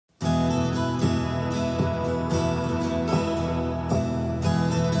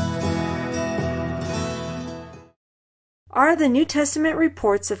Are the New Testament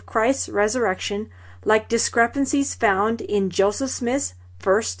reports of Christ's resurrection like discrepancies found in Joseph Smith's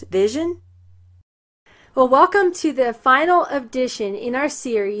first vision? Well, welcome to the final edition in our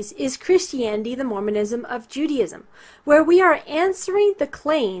series, Is Christianity the Mormonism of Judaism?, where we are answering the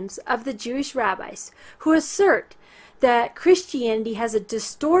claims of the Jewish rabbis who assert that Christianity has a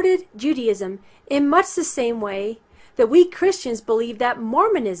distorted Judaism in much the same way that we Christians believe that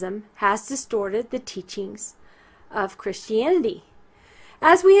Mormonism has distorted the teachings of Christianity.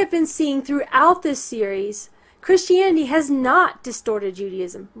 As we have been seeing throughout this series, Christianity has not distorted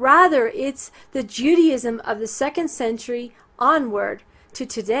Judaism. Rather, it's the Judaism of the 2nd century onward to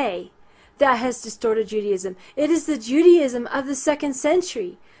today that has distorted Judaism. It is the Judaism of the 2nd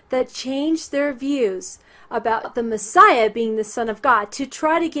century that changed their views about the Messiah being the Son of God to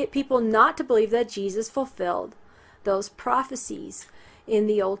try to get people not to believe that Jesus fulfilled those prophecies in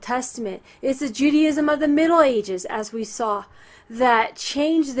the Old Testament. It's the Judaism of the Middle Ages, as we saw, that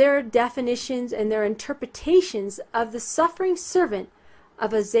changed their definitions and their interpretations of the suffering servant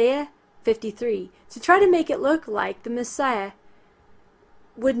of Isaiah 53 to try to make it look like the Messiah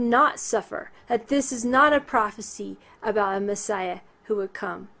would not suffer, that this is not a prophecy about a Messiah who would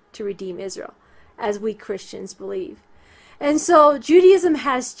come to redeem Israel, as we Christians believe. And so Judaism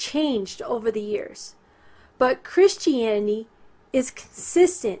has changed over the years, but Christianity is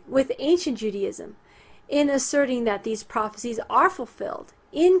consistent with ancient Judaism in asserting that these prophecies are fulfilled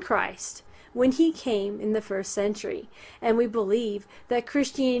in Christ when he came in the 1st century. And we believe that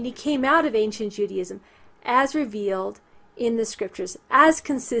Christianity came out of ancient Judaism as revealed in the scriptures, as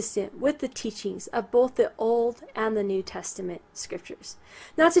consistent with the teachings of both the Old and the New Testament scriptures.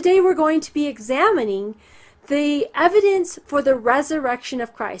 Now today we're going to be examining the evidence for the resurrection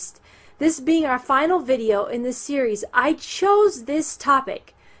of Christ. This being our final video in this series, I chose this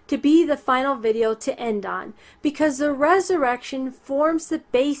topic to be the final video to end on because the resurrection forms the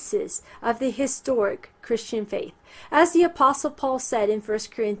basis of the historic Christian faith. As the Apostle Paul said in 1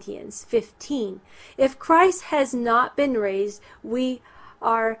 Corinthians 15, if Christ has not been raised, we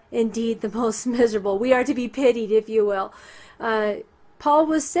are indeed the most miserable. We are to be pitied, if you will. Paul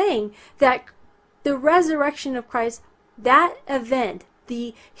was saying that the resurrection of Christ, that event,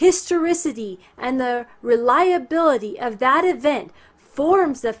 the historicity and the reliability of that event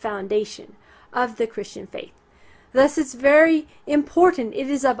forms the foundation of the Christian faith. Thus, it's very important, it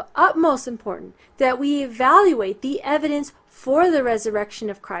is of utmost importance that we evaluate the evidence for the resurrection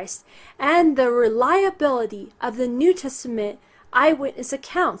of Christ and the reliability of the New Testament eyewitness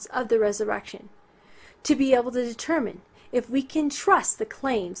accounts of the resurrection to be able to determine if we can trust the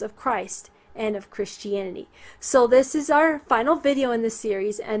claims of Christ and of Christianity. So this is our final video in this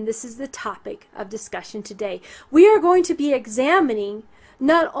series, and this is the topic of discussion today. We are going to be examining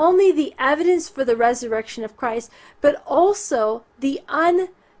not only the evidence for the resurrection of Christ, but also the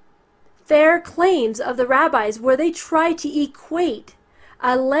unfair claims of the rabbis where they try to equate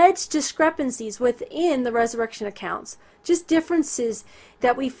alleged discrepancies within the resurrection accounts, just differences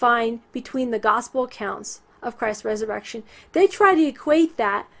that we find between the gospel accounts of Christ's resurrection. They try to equate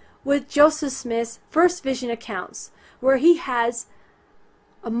that with Joseph Smith's first vision accounts, where he has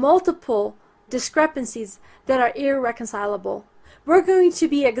multiple discrepancies that are irreconcilable. We're going to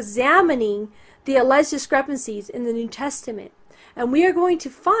be examining the alleged discrepancies in the New Testament, and we are going to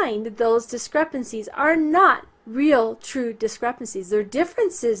find that those discrepancies are not real, true discrepancies. They're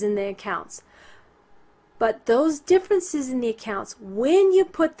differences in the accounts. But those differences in the accounts, when you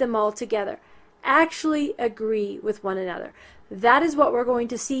put them all together, actually agree with one another. That is what we're going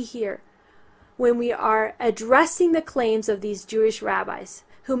to see here when we are addressing the claims of these Jewish rabbis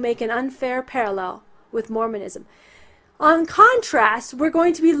who make an unfair parallel with Mormonism. On contrast, we're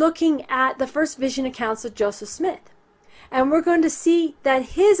going to be looking at the first vision accounts of Joseph Smith. And we're going to see that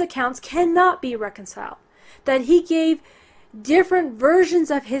his accounts cannot be reconciled, that he gave different versions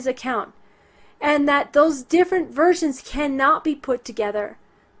of his account, and that those different versions cannot be put together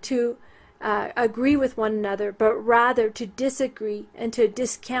to agree with one another, but rather to disagree and to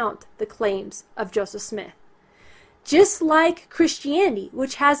discount the claims of Joseph Smith. Just like Christianity,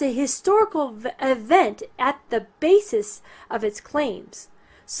 which has a historical event at the basis of its claims,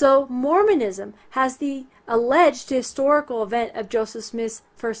 so Mormonism has the alleged historical event of Joseph Smith's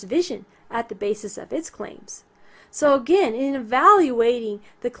first vision at the basis of its claims. So again, in evaluating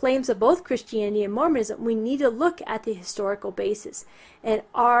the claims of both Christianity and Mormonism, we need to look at the historical basis. And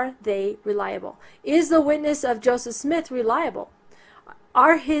are they reliable? Is the witness of Joseph Smith reliable?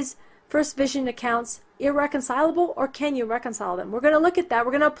 Are his first vision accounts irreconcilable, or can you reconcile them? We're going to look at that.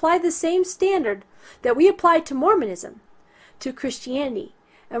 We're going to apply the same standard that we applied to Mormonism to Christianity.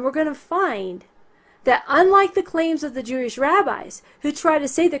 And we're going to find that unlike the claims of the Jewish rabbis who try to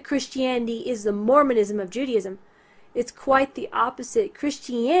say that Christianity is the Mormonism of Judaism, it's quite the opposite.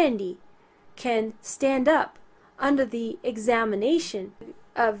 Christianity can stand up under the examination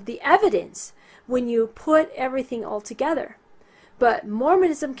of the evidence when you put everything all together. But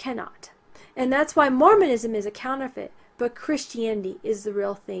Mormonism cannot. And that's why Mormonism is a counterfeit, but Christianity is the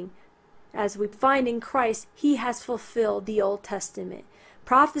real thing. As we find in Christ, he has fulfilled the Old Testament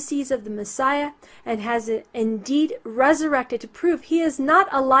prophecies of the Messiah and has indeed resurrected to prove he is not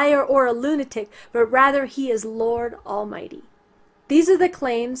a liar or a lunatic, but rather he is Lord Almighty. These are the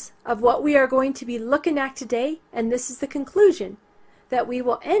claims of what we are going to be looking at today, and this is the conclusion that we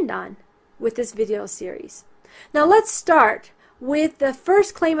will end on with this video series. Now let's start with the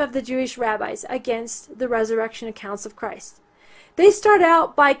first claim of the Jewish rabbis against the resurrection accounts of Christ. They start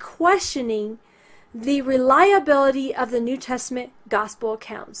out by questioning the reliability of the New Testament gospel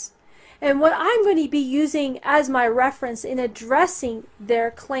accounts. And what I'm going to be using as my reference in addressing their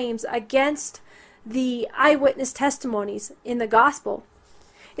claims against the eyewitness testimonies in the gospel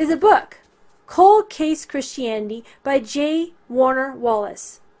is a book, Cold Case Christianity by J. Warner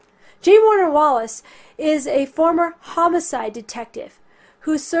Wallace. J. Warner Wallace is a former homicide detective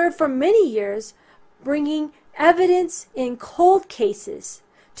who served for many years bringing evidence in cold cases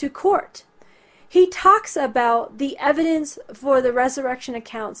to court. He talks about the evidence for the resurrection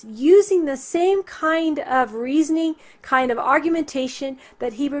accounts using the same kind of reasoning, kind of argumentation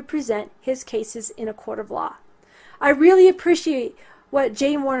that he would present his cases in a court of law. I really appreciate what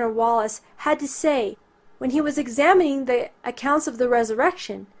J. Warner Wallace had to say when he was examining the accounts of the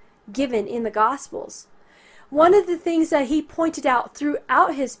resurrection given in the Gospels. One of the things that he pointed out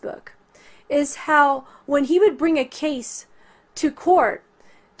throughout his book is how when he would bring a case to court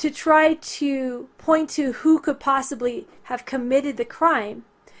to try to point to who could possibly have committed the crime,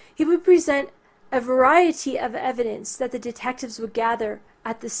 he would present a variety of evidence that the detectives would gather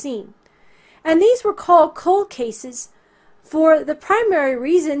at the scene. And these were called cold cases for the primary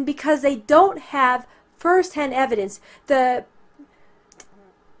reason because they don't have first-hand evidence. The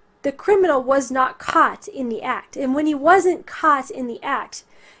criminal was not caught in the act. And when he wasn't caught in the act,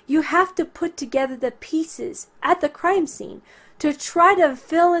 you have to put together the pieces at the crime scene to try to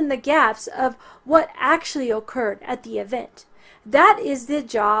fill in the gaps of what actually occurred at the event. That is the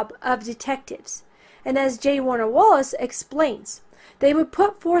job of detectives. And as J. Warner Wallace explains, they would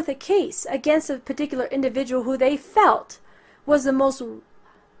put forth a case against a particular individual who they felt was the most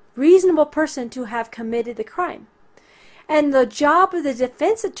reasonable person to have committed the crime. And the job of the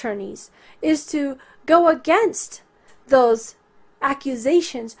defense attorneys is to go against those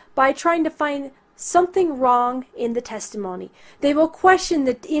accusations by trying to find something wrong in the testimony. They will question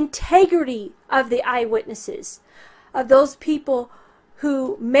the integrity of the eyewitnesses, of those people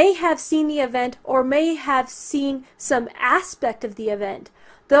who may have seen the event or may have seen some aspect of the event.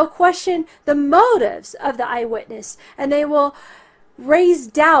 They'll question the motives of the eyewitness, and they will raise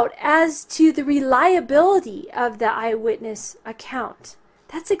doubt as to the reliability of the eyewitness account.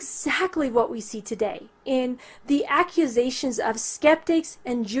 That's exactly what we see today in the accusations of skeptics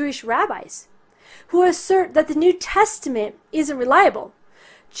and Jewish rabbis who assert that the New Testament isn't reliable,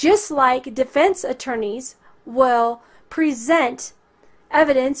 just like defense attorneys will present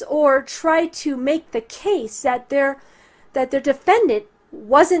evidence or try to make the case that their defendant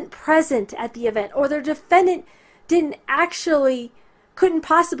wasn't present at the event, or their defendant couldn't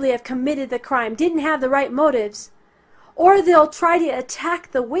possibly have committed the crime, didn't have the right motives. Or they'll try to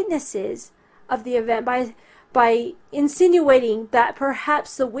attack the witnesses of the event by insinuating that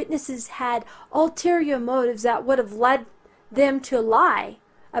perhaps the witnesses had ulterior motives that would have led them to lie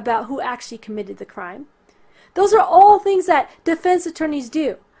about who actually committed the crime. Those are all things that defense attorneys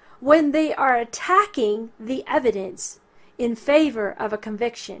do when they are attacking the evidence in favor of a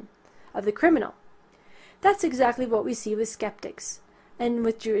conviction of the criminal. That's exactly what we see with skeptics and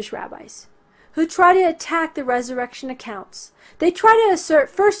with Jewish rabbis who try to attack the resurrection accounts. They try to assert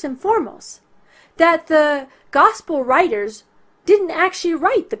first and foremost that the gospel writers didn't actually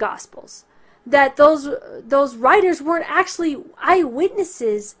write the gospels, that those writers weren't actually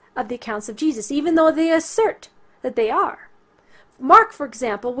eyewitnesses of the accounts of Jesus, even though they assert that they are. Mark, for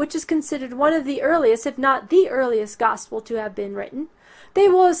example, which is considered one of the earliest, if not the earliest gospel to have been written, they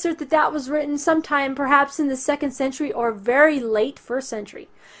will assert that that was written sometime perhaps in the 2nd century or very late 1st century.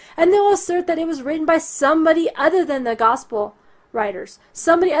 And they will assert that it was written by somebody other than the gospel writers,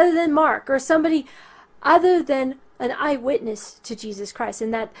 somebody other than Mark, or somebody other than an eyewitness to Jesus Christ,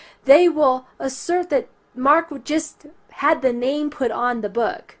 and that they will assert that Mark just had the name put on the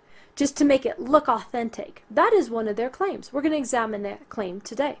book just to make it look authentic. That is one of their claims. We're going to examine that claim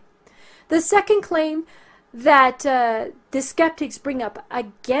today. The second claim that the skeptics bring up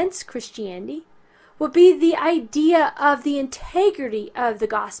against Christianity would be the idea of the integrity of the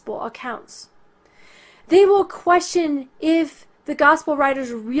gospel accounts. They will question if the gospel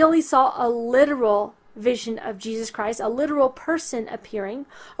writers really saw a literal vision of Jesus Christ, a literal person appearing,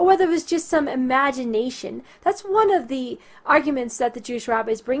 or whether it was just some imagination. That's one of the arguments that the Jewish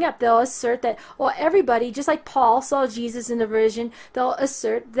rabbis bring up. They'll assert that, well, everybody, just like Paul saw Jesus in a vision, they'll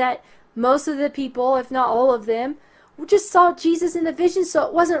assert that most of the people, if not all of them, just saw Jesus in a vision, so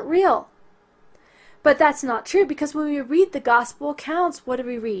it wasn't real. But that's not true, because when we read the gospel accounts, what do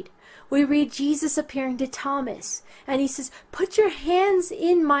we read? We read Jesus appearing to Thomas, and he says, "Put your hands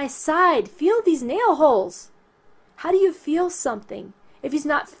in my side. Feel these nail holes." How do you feel something if he's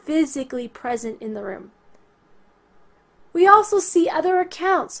not physically present in the room? We also see other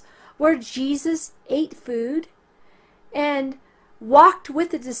accounts where Jesus ate food and walked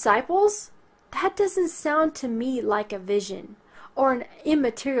with the disciples. That doesn't sound to me like a vision or an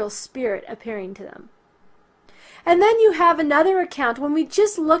immaterial spirit appearing to them. And then you have another account when we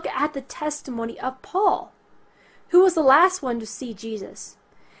just look at the testimony of Paul, who was the last one to see Jesus.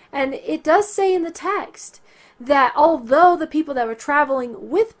 And it does say in the text that although the people that were traveling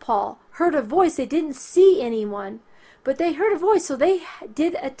with Paul heard a voice, they didn't see anyone, but they heard a voice, so they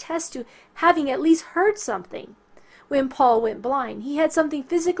did attest to having at least heard something when Paul went blind. He had something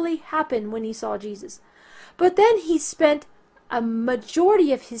physically happen when he saw Jesus. But then he spent a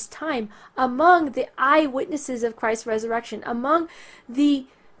majority of his time among the eyewitnesses of Christ's resurrection, among the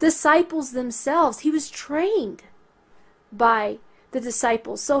disciples themselves. He was trained by the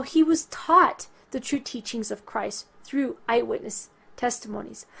disciples, so he was taught the true teachings of Christ through eyewitness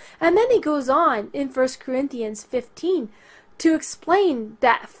testimonies. And then he goes on in 1 Corinthians 15 to explain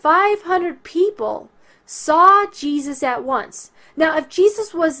that 500 people saw Jesus at once. Now, if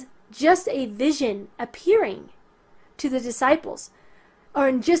Jesus was just a vision appearing to the disciples, or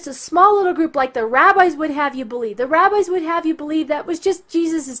in just a small little group like the rabbis would have you believe, the rabbis would have you believe that was just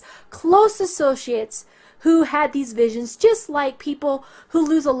Jesus's close associates who had these visions, just like people who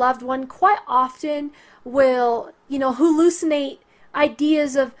lose a loved one quite often will, hallucinate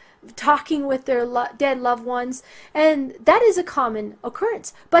ideas of talking with their dead loved ones, and that is a common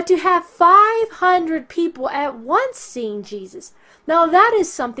occurrence. But to have 500 people at once seeing Jesus, now that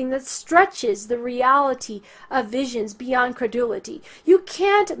is something that stretches the reality of visions beyond credulity. You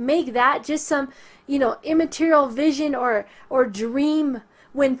can't make that just some, immaterial vision or dream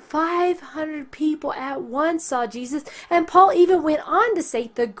when 500 people at once saw Jesus. And Paul even went on to say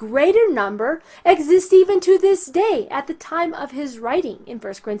the greater number exists even to this day at the time of his writing in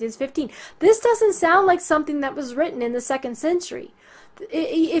 1 Corinthians 15. This doesn't sound like something that was written in the 2nd century.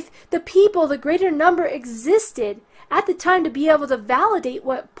 If the people, the greater number existed at the time to be able to validate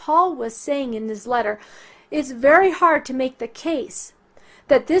what Paul was saying in his letter, it's very hard to make the case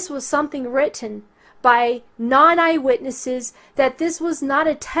that this was something written by non-eyewitnesses, that this was not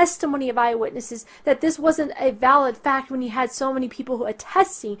a testimony of eyewitnesses, that this wasn't a valid fact when you had so many people who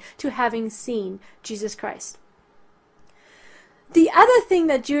attesting to having seen Jesus Christ. The other thing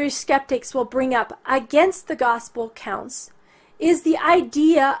that Jewish skeptics will bring up against the gospel accounts is the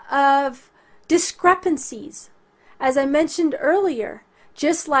idea of discrepancies. As I mentioned earlier,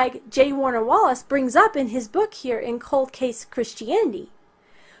 just like J. Warner Wallace brings up in his book here in Cold Case Christianity,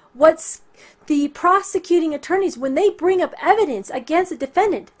 what's the prosecuting attorneys, when they bring up evidence against a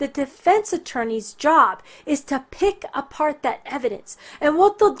defendant, the defense attorney's job is to pick apart that evidence. And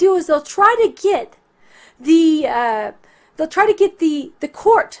what they'll do is they'll try to get the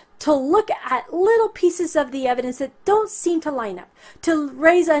court to look at little pieces of the evidence that don't seem to line up, to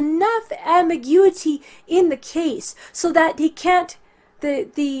raise enough ambiguity in the case so that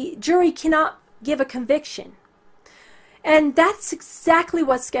the jury cannot give a conviction. And that's exactly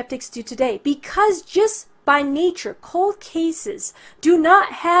what skeptics do today, because just by nature, cold cases do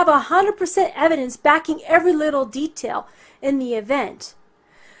not have 100% evidence backing every little detail in the event.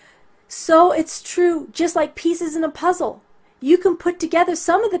 So it's true, just like pieces in a puzzle. You can put together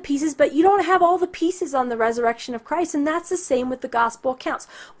some of the pieces, but you don't have all the pieces on the resurrection of Christ, and that's the same with the gospel accounts.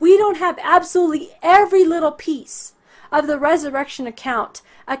 We don't have absolutely every little piece of the resurrection account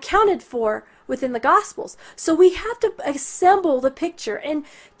accounted for within the Gospels. So we have to assemble the picture and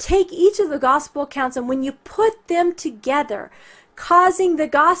take each of the gospel accounts, and when you put them together, causing the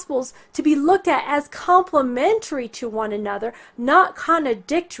Gospels to be looked at as complementary to one another, not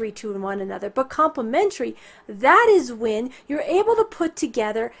contradictory to one another, but complementary, that is when you're able to put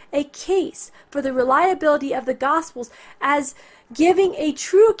together a case for the reliability of the Gospels as giving a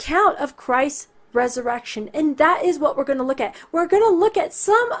true account of Christ's resurrection. And that is what we're going to look at. We're going to look at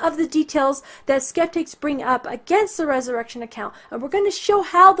some of the details that skeptics bring up against the resurrection account. And we're going to show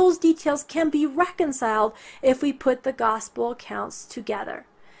how those details can be reconciled if we put the gospel accounts together.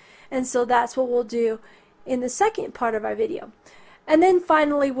 And so that's what we'll do in the second part of our video. And then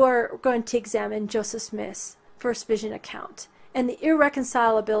finally, we're going to examine Joseph Smith's first vision account and the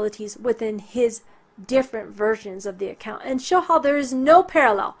irreconcilabilities within his different versions of the account, and show how there is no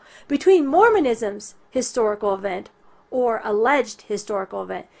parallel between Mormonism's historical event or alleged historical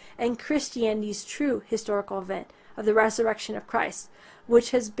event and Christianity's true historical event of the resurrection of Christ,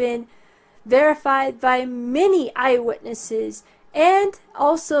 which has been verified by many eyewitnesses and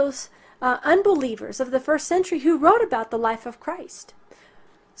also unbelievers of the first century who wrote about the life of Christ.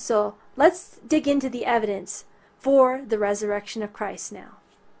 So let's dig into the evidence for the resurrection of Christ now.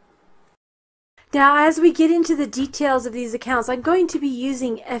 Now, as we get into the details of these accounts, I'm going to be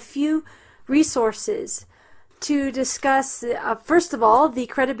using a few resources to discuss, first of all, the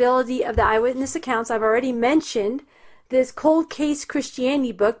credibility of the eyewitness accounts. I've already mentioned this Cold Case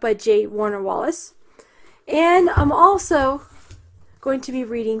Christianity book by J. Warner Wallace. And I'm also going to be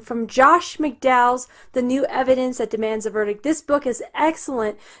reading from Josh McDowell's The New Evidence That Demands a Verdict. This book is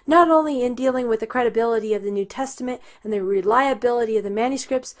excellent, not only in dealing with the credibility of the New Testament and the reliability of the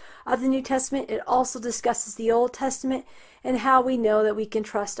manuscripts of the New Testament, it also discusses the Old Testament and how we know that we can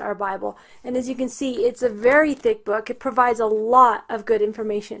trust our Bible. And as you can see, it's a very thick book. It provides a lot of good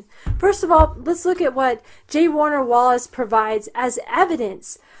information. First of all, let's look at what J. Warner Wallace provides as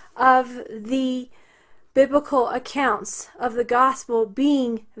evidence of the biblical accounts of the gospel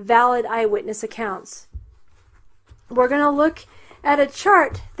being valid eyewitness accounts. We're going to look at a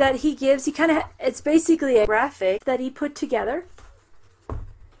chart that he gives. It's basically a graphic that he put together.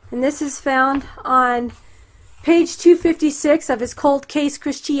 And this is found on page 256 of his Cold Case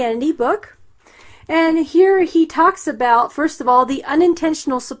Christianity book. And here he talks about, first of all, the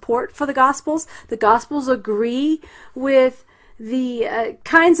unintentional support for the Gospels. The Gospels agree with the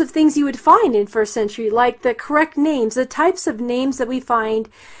kinds of things you would find in first century, like the correct names. The types of names that we find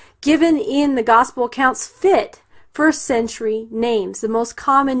given in the gospel accounts fit first century names. The most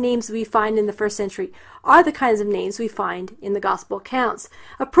common names we find in the first century are the kinds of names we find in the gospel accounts.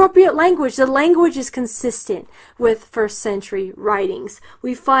 Appropriate language. The language is consistent with first century writings.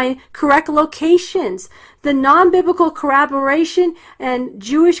 We find correct locations. The non-biblical corroboration and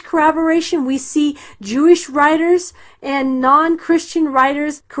Jewish corroboration. We see Jewish writers and non-Christian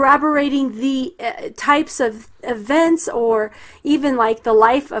writers corroborating the types of events, or even like the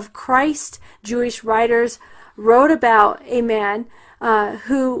life of Christ. Jewish writers wrote about a man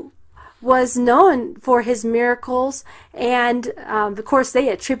who was known for his miracles, and of course they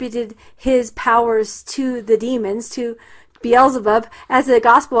attributed his powers to the demons, to Beelzebub, as the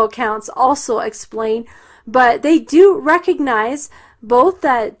gospel accounts also explain. But they do recognize both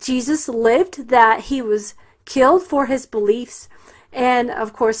that Jesus lived, that he was killed for his beliefs, and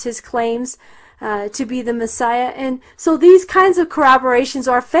of course his claims to be the Messiah. And so these kinds of corroborations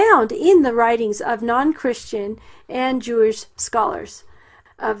are found in the writings of non-Christian and Jewish scholars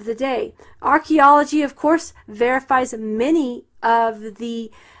of the day. Archaeology, of course, verifies many of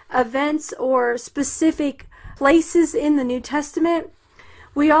the events or specific places in the New Testament.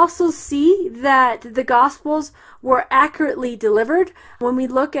 We also see that the Gospels were accurately delivered. When we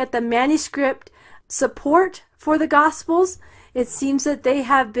look at the manuscript support for the Gospels, it seems that they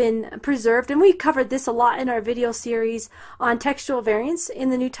have been preserved, and we covered this a lot in our video series on textual variants in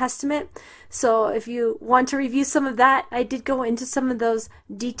the New Testament. So if you want to review some of that, I did go into some of those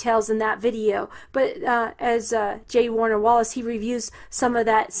details in that video. But as J. Warner Wallace, he reviews some of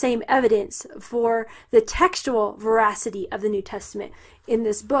that same evidence for the textual veracity of the New Testament in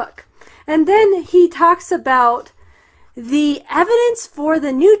this book. And then he talks about the evidence for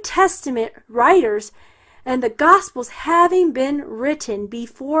the New Testament writers and the Gospels having been written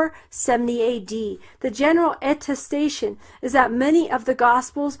before 70 A.D. The general attestation is that many of the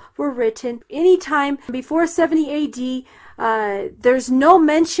Gospels were written anytime before 70 A.D. There's no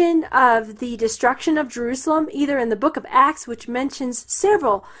mention of the destruction of Jerusalem, either in the book of Acts, which mentions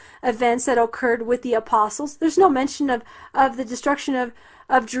several events that occurred with the apostles. There's no mention of the destruction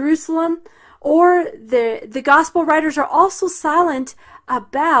of Jerusalem, or the Gospel writers are also silent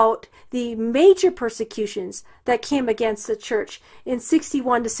about the major persecutions that came against the church in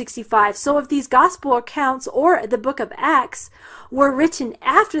 61 to 65. So if these gospel accounts or the book of Acts were written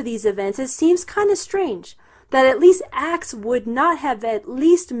after these events, it seems kind of strange that at least Acts would not have at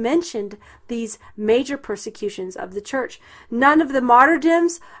least mentioned these major persecutions of the church. None of the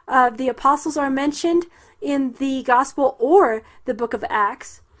martyrdoms of the apostles are mentioned in the gospel or the book of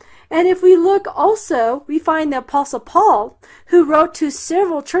Acts. And if we look also, we find the Apostle Paul, who wrote to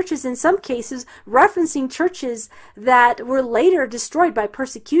several churches, in some cases referencing churches that were later destroyed by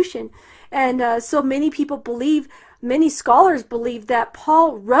persecution. And so many people believe, many scholars believe that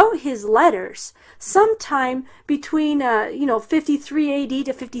Paul wrote his letters sometime between 53 AD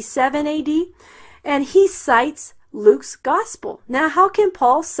to 57 AD, and he cites Luke's gospel. Now, how can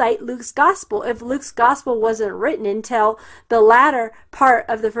Paul cite Luke's gospel if Luke's gospel wasn't written until the latter part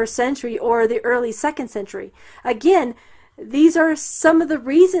of the first century or the early second century? Again, these are some of the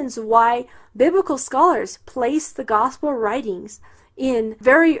reasons why biblical scholars place the gospel writings in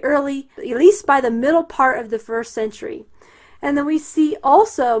very early, at least by the middle part of the first century. And then we see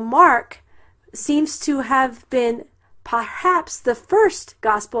also Mark seems to have been perhaps the first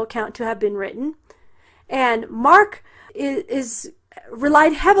gospel account to have been written. And Mark is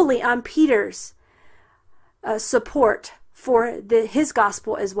relied heavily on Peter's support for his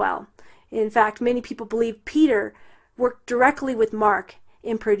gospel as well. In fact, many people believe Peter worked directly with Mark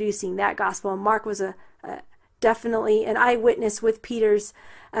in producing that gospel. And Mark was definitely an eyewitness with Peter's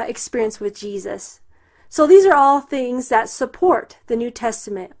experience with Jesus. So these are all things that support the New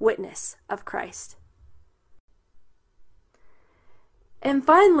Testament witness of Christ. And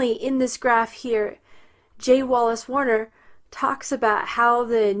finally, in this graph here, J. Wallace Warner talks about how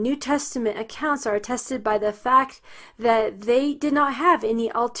the New Testament accounts are attested by the fact that they did not have any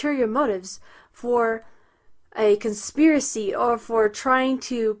ulterior motives for a conspiracy or for trying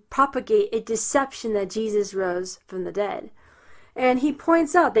to propagate a deception that Jesus rose from the dead. And he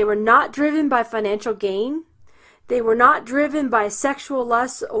points out they were not driven by financial gain. They were not driven by sexual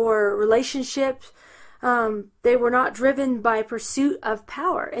lust or relationships. They were not driven by pursuit of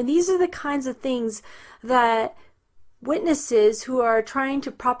power. And these are the kinds of things that witnesses who are trying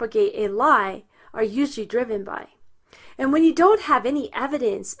to propagate a lie are usually driven by. And when you don't have any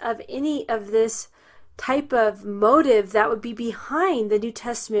evidence of any of this type of motive that would be behind the New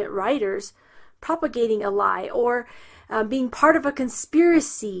Testament writers propagating a lie or being part of a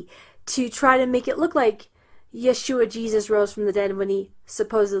conspiracy to try to make it look like Yeshua, Jesus, rose from the dead when he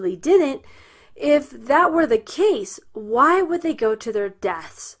supposedly didn't, if that were the case, why would they go to their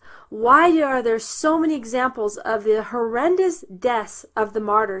deaths? Why are there so many examples of the horrendous deaths of the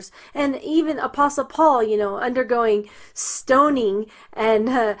martyrs? And even Apostle Paul, undergoing stoning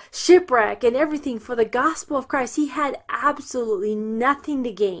and shipwreck and everything for the gospel of Christ. He had absolutely nothing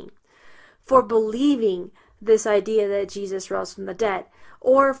to gain for believing this idea that Jesus rose from the dead,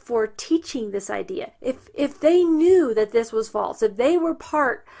 or for teaching this idea. If they knew that this was false, if they were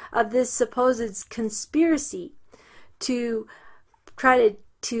part of this supposed conspiracy to try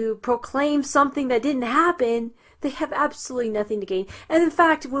to proclaim something that didn't happen, they have absolutely nothing to gain. And in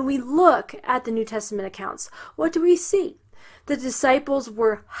fact, when we look at the New Testament accounts, what do we see? The disciples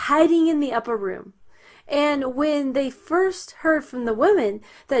were hiding in the upper room. And when they first heard from the women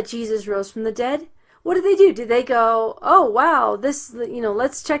that Jesus rose from the dead, what did they do? Did they go, oh, wow,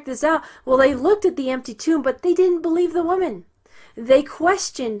 let's check this out? Well, they looked at the empty tomb, but they didn't believe the woman. They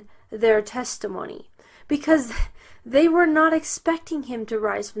questioned their testimony because they were not expecting him to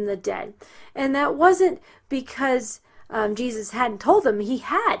rise from the dead. And that wasn't because Jesus hadn't told them. He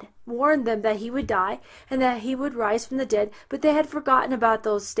had warned them that he would die and that he would rise from the dead, but they had forgotten about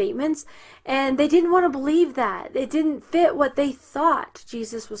those statements, and they didn't want to believe that. It didn't fit what they thought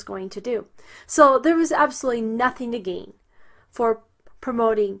Jesus was going to do. So there was absolutely nothing to gain for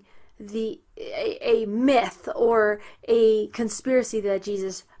promoting a myth or a conspiracy that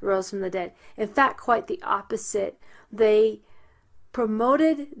Jesus rose from the dead. In fact, quite the opposite. They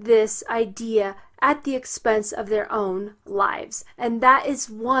promoted this idea at the expense of their own lives. And that is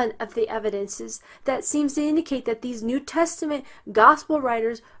one of the evidences that seems to indicate that these New Testament gospel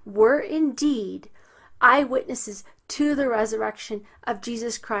writers were indeed eyewitnesses to the resurrection of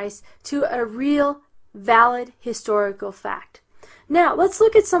Jesus Christ, to a real, valid historical fact. Now, let's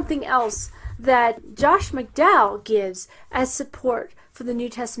look at something else that Josh McDowell gives as support for the New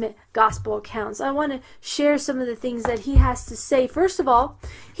Testament gospel accounts. I want to share some of the things that he has to say. First of all,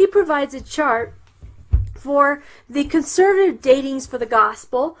 he provides a chart for the conservative datings for the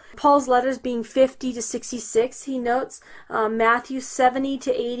gospel, Paul's letters being 50 to 66. He notes Matthew 70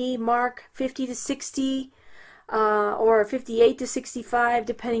 to 80, Mark 50 to 60, or 58 to 65,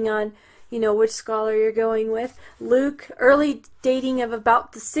 depending on which scholar you're going with. Luke, early dating of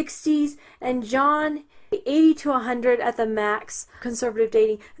about the 60s, and John, 80 to 100 at the max, conservative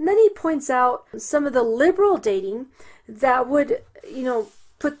dating. And then he points out some of the liberal dating that would,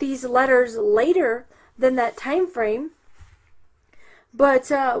 put these letters later than that time frame. But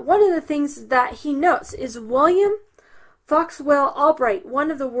one of the things that he notes is William Foxwell Albright, one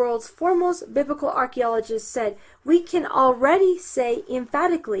of the world's foremost biblical archaeologists, said, "We can already say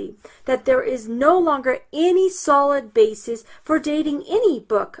emphatically that there is no longer any solid basis for dating any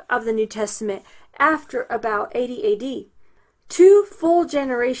book of the New Testament after about 80 AD. 2 full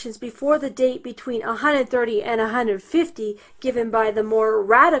generations before the date between 130 and 150 given by the more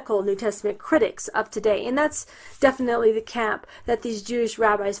radical New Testament critics of today." And that's definitely the camp that these Jewish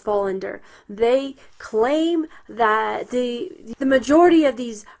rabbis fall under. They claim that the majority of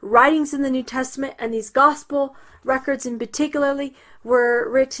these writings in the New Testament and these gospel records in particularly were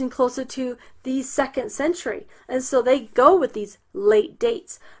written closer to the 2nd century. And so they go with these late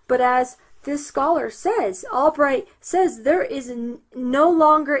dates. But as this scholar says, Albright says, there is no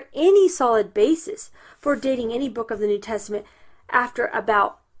longer any solid basis for dating any book of the New Testament after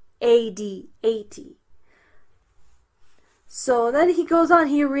about AD 80. So then he goes on,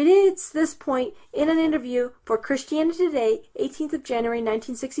 he reiterates this point in an interview for Christianity Today, 18th of January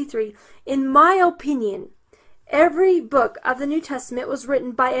 1963. "In my opinion, every book of the New Testament was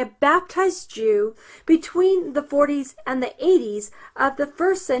written by a baptized Jew between the 40s and the 80s of the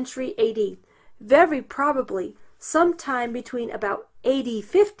 1st century AD, very probably sometime between about AD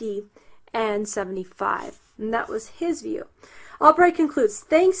 50 and 75. And that was his view. Albright concludes,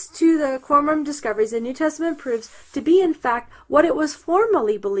 "Thanks to the Qumran discoveries, the New Testament proves to be in fact what it was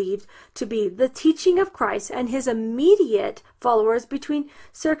formerly believed to be, the teaching of Christ and his immediate followers between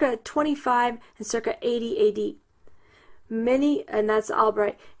circa 25 and circa 80 AD. Many," and that's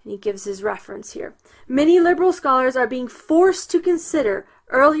Albright, and he gives his reference here, "many liberal scholars are being forced to consider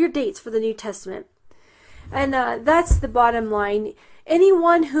earlier dates for the New Testament." And that's the bottom line.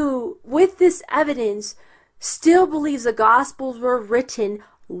 Anyone who, with this evidence, still believes the Gospels were written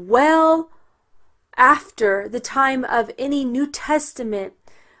well after the time of any New Testament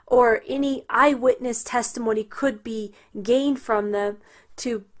or any eyewitness testimony could be gained from them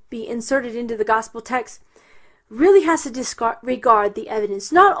to be inserted into the Gospel text, really has to disregard the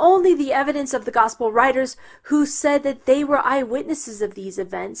evidence. Not only the evidence of the Gospel writers who said that they were eyewitnesses of these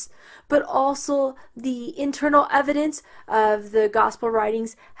events, but also the internal evidence of the Gospel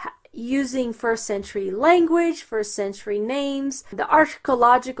writings using 1st century language, 1st century names, the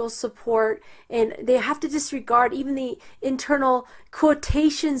archaeological support, and they have to disregard even the internal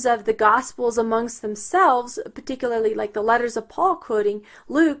quotations of the Gospels amongst themselves, particularly like the letters of Paul quoting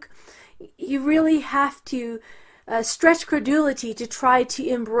Luke. You really have to stretch credulity to try to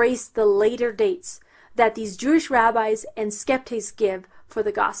embrace the later dates that these Jewish rabbis and skeptics give for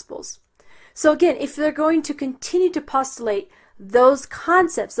the Gospels. So again, if they're going to continue to postulate those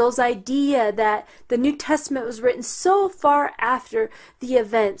concepts, those ideas that the New Testament was written so far after the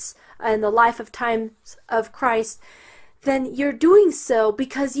events and the life of times of Christ, then you're doing so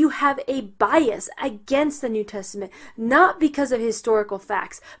because you have a bias against the New Testament, not because of historical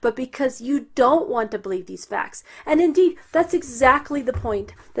facts, but because you don't want to believe these facts. And indeed, that's exactly the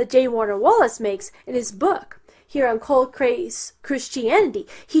point that J. Warner Wallace makes in his book here on Cold Case Christianity.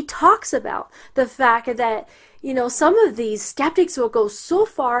 He talks about the fact that, you know, some of these skeptics will go so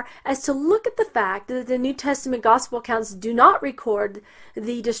far as to look at the fact that the New Testament gospel accounts do not record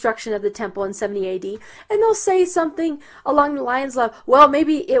the destruction of the temple in 70 AD, and they'll say something along the lines of, well,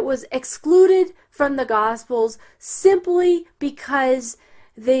 maybe it was excluded from the gospels simply because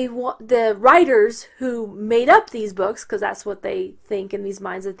the writers who made up these books, because that's what they think in these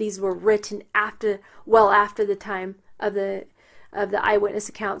minds, that these were written well after the time of the eyewitness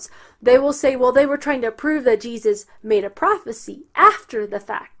accounts, they will say, well, they were trying to prove that Jesus made a prophecy after the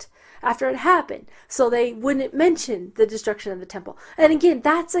fact, after it happened, so they wouldn't mention the destruction of the temple. And again,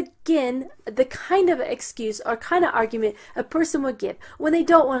 that's the kind of excuse or kind of argument a person would give when they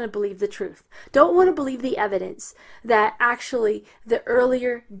don't want to believe the truth, don't want to believe the evidence that actually the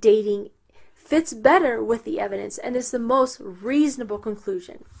earlier dating fits better with the evidence and is the most reasonable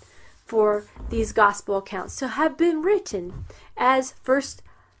conclusion for these gospel accounts to have been written as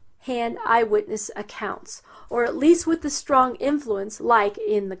first-hand eyewitness accounts, or at least with the strong influence, like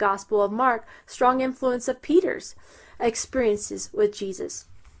in the Gospel of Mark, strong influence of Peter's experiences with Jesus.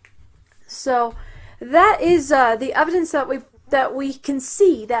 So that is the evidence that we can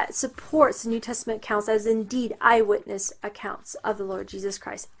see that supports the New Testament accounts as indeed eyewitness accounts of the Lord Jesus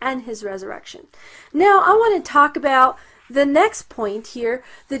Christ and his resurrection. Now I want to talk about the next point here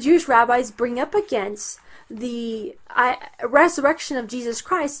the Jewish rabbis bring up against the resurrection of Jesus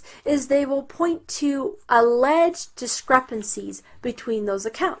Christ is they will point to alleged discrepancies between those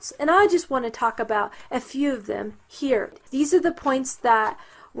accounts. And I just want to talk about a few of them here. These are the points that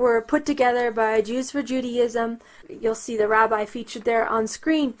were put together by Jews for Judaism. You'll see the rabbi featured there on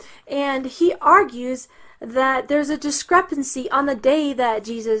screen. And he argues that there's a discrepancy on the day that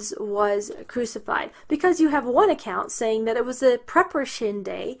Jesus was crucified, because you have one account saying that it was the preparation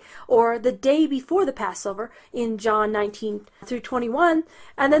day, or the day before the Passover in John 19 through 21,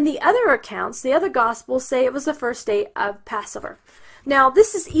 and then the other accounts, the other Gospels, say it was the first day of Passover. Now,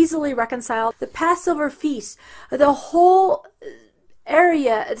 this is easily reconciled. The Passover feast, the whole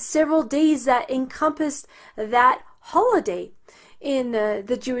area, several days that encompassed that holiday in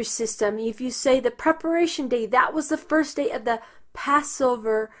the Jewish system. If you say the preparation day, that was the first day of the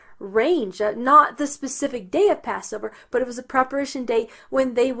Passover range, not the specific day of Passover, but it was a preparation day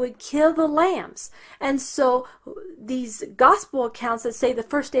when they would kill the lambs. And so these gospel accounts that say the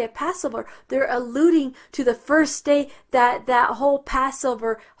first day of Passover, they're alluding to the first day that that whole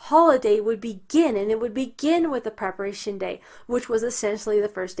Passover holiday would begin, and it would begin with the preparation day, which was essentially the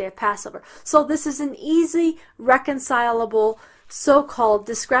first day of Passover. So this is an easy reconcilable so-called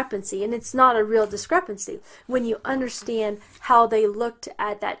discrepancy, and it's not a real discrepancy when you understand how they looked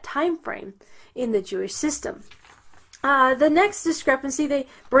at that time frame in the Jewish system. The next discrepancy they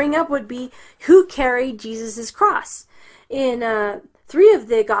bring up would be who carried Jesus' cross. In three of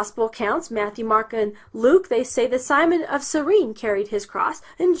the gospel accounts, Matthew, Mark, and Luke, they say that Simon of Cyrene carried his cross,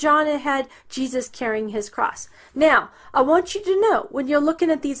 and John had Jesus carrying his cross. Now, I want you to know, when you're looking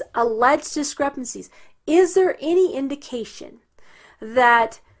at these alleged discrepancies, is there any indication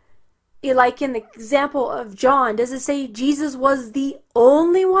that, like in the example of John, does it say Jesus was the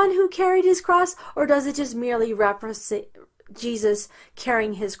only one who carried his cross, or does it just merely represent Jesus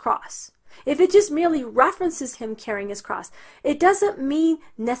carrying his cross? If it just merely references him carrying his cross, it doesn't mean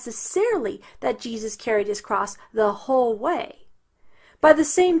necessarily that Jesus carried his cross the whole way. By the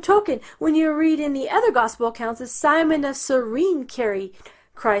same token, when you read in the other gospel accounts that Simon of Cyrene carried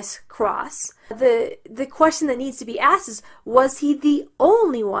Christ's cross, the question that needs to be asked is, was he the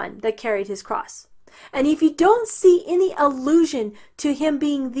only one that carried his cross? And if you don't see any allusion to him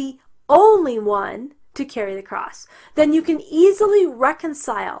being the only one to carry the cross, then you can easily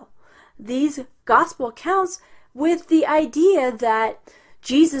reconcile these gospel accounts with the idea that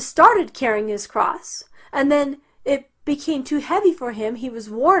Jesus started carrying his cross, and then it became too heavy for him. He was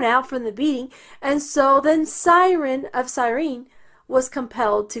worn out from the beating, and so then Simon of Cyrene was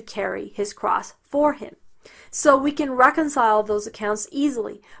compelled to carry his cross for him. So we can reconcile those accounts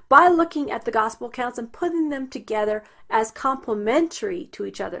easily by looking at the gospel accounts and putting them together as complementary to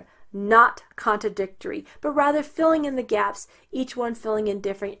each other, not contradictory, but rather filling in the gaps, each one filling in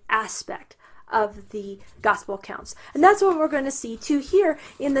different aspect of the gospel accounts. And that's what we're going to see too here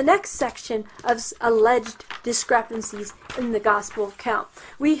in the next section of alleged discrepancies in the gospel account.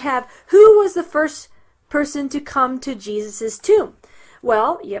 We have, who was the first person to come to Jesus' tomb?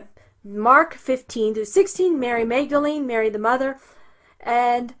 Well, you have Mark 15 through 16, Mary Magdalene, Mary the mother,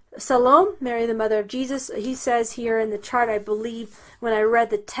 and Salome, Mary the mother of Jesus. He says here in the chart, I believe when I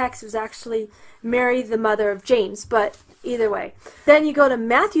read the text, it was actually Mary the mother of James, but either way. Then you go to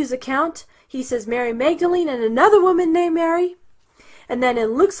Matthew's account, he says Mary Magdalene and another woman named Mary. And then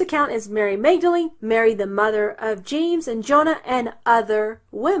in Luke's account is Mary Magdalene, Mary the mother of James and Jonah, and other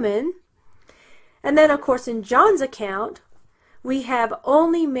women. And then, of course, in John's account, we have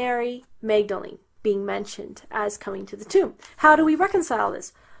only Mary Magdalene being mentioned as coming to the tomb. How do we reconcile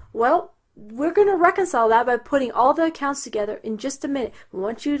this? Well, we're going to reconcile that by putting all the accounts together in just a minute. I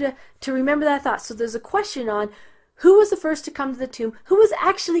want you to remember that thought. So there's a question on who was the first to come to the tomb, who was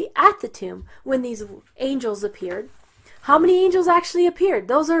actually at the tomb when these angels appeared, how many angels actually appeared.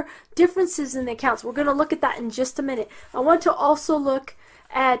 Those are differences in the accounts. We're going to look at that in just a minute. I want to also look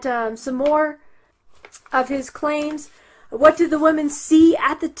at some more of his claims. What did the women see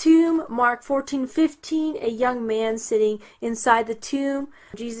at the tomb? Mark 14:15, a young man sitting inside the tomb.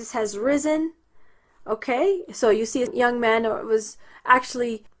 Jesus has risen. Okay, so you see a young man, or it was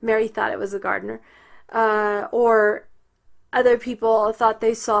actually, Mary thought it was a gardener, or other people thought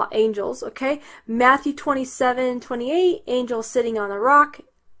they saw angels. Okay, Matthew 27:28, angel sitting on a rock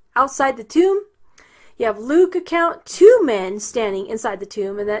outside the tomb. You have Luke account, 2 men standing inside the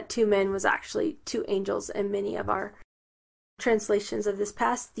tomb, and that 2 men was actually 2 angels in many of our translations of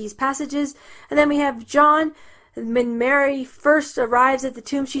these passages. And then we have John, when Mary first arrives at the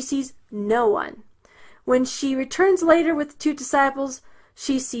tomb, she sees no one. When she returns later with the 2 disciples,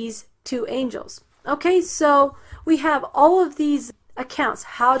 she sees 2 angels. Okay, so we have all of these accounts.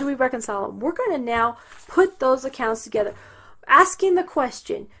 How do we reconcile them? We're going to now put those accounts together, asking the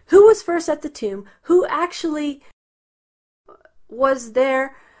question, who was first at the tomb? Who actually was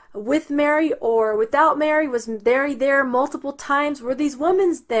there with Mary or without Mary? Was Mary there multiple times? Were these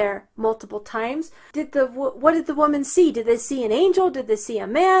women there multiple times? What did the women see? Did they see an angel? Did they see a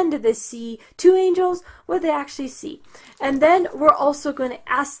man? Did they see two angels? What did they actually see? And then we're also going to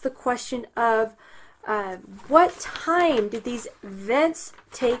ask the question of what time did these events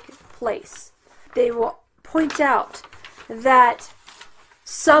take place? They will point out that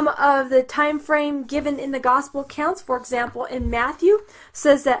some of the time frame given in the gospel accounts, for example, in Matthew,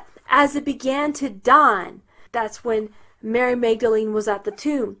 says that as it began to dawn, that's when Mary Magdalene was at the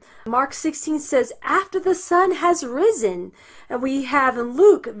tomb. Mark 16 says, after the sun has risen. And we have in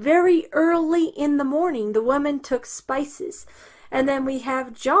Luke, very early in the morning, the woman took spices. And then we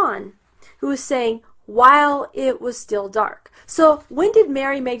have John, who is saying, while it was still dark. So when did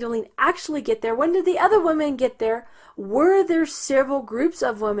Mary Magdalene actually get there? When did the other women get there? Were there several groups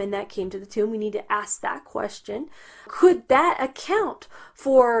of women that came to the tomb? We need to ask that question. Could that account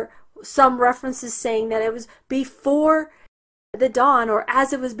for some references saying that it was before the dawn, or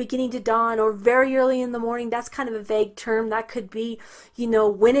as it was beginning to dawn, or very early in the morning? That's kind of a vague term. That could be,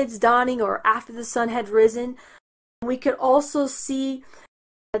 when it's dawning or after the sun had risen. We could also see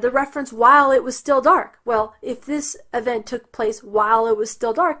the reference while it was still dark. Well, if this event took place while it was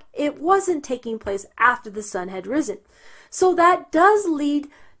still dark, it wasn't taking place after the sun had risen. So that does lead to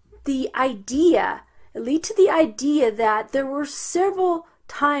the idea that there were several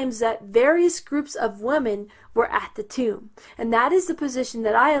times that various groups of women were at the tomb. And that is the position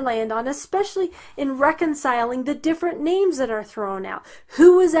that I land on, especially in reconciling the different names that are thrown out.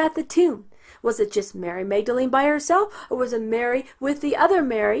 Who was at the tomb? Was it just Mary Magdalene by herself? Or was it Mary with the other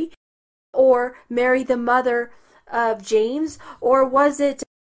Mary? Or Mary the mother of James? Or was it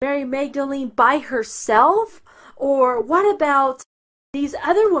Mary Magdalene by herself? Or what about these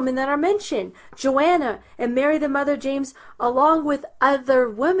other women that are mentioned? Joanna and Mary the mother of James along with other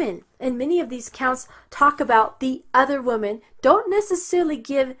women. And many of these accounts talk about the other women, don't necessarily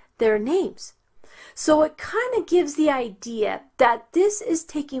give their names. So it kind of gives the idea that this is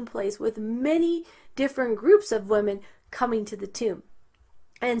taking place with many different groups of women coming to the tomb.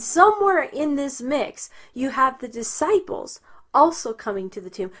 And somewhere in this mix, you have the disciples also coming to the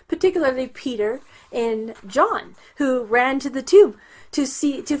tomb, particularly Peter and John, who ran to the tomb to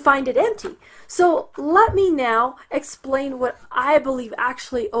find it empty. So let me now explain what I believe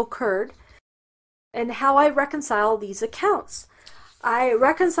actually occurred and how I reconcile these accounts. I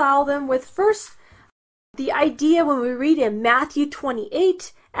reconcile them with first the idea when we read in Matthew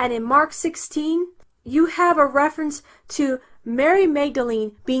 28 and in Mark 16, you have a reference to Mary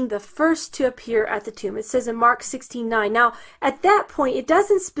Magdalene being the first to appear at the tomb. It says in Mark 16:9. Now, at that point, it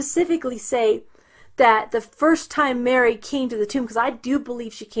doesn't specifically say that the first time Mary came to the tomb, because I do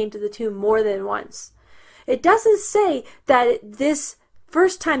believe she came to the tomb more than once. It doesn't say that this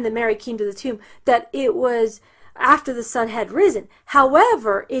first time that Mary came to the tomb, that it was after the sun had risen.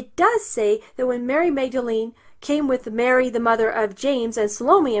 However, it does say that when Mary Magdalene came with Mary, the mother of James, and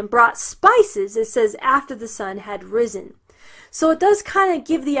Salome and brought spices, it says after the sun had risen. So it does kind of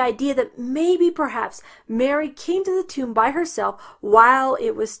give the idea that maybe perhaps Mary came to the tomb by herself while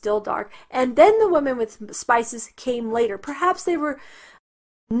it was still dark, and then the women with spices came later. Perhaps they were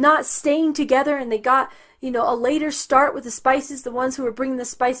not staying together and they got a later start with the spices, the ones who were bringing the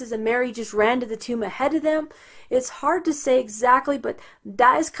spices, and Mary just ran to the tomb ahead of them. It's hard to say exactly, but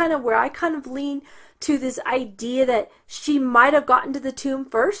that is kind of where I kind of lean to this idea that she might have gotten to the tomb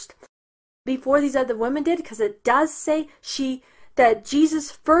first before these other women did, because it does say that Jesus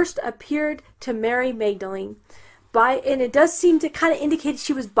first appeared to Mary Magdalene. And it does seem to kind of indicate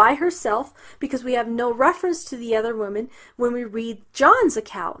she was by herself, because we have no reference to the other women when we read John's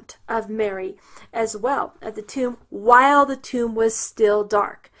account of Mary as well at the tomb while the tomb was still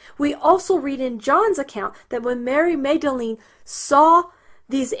dark. We also read in John's account that when Mary Magdalene saw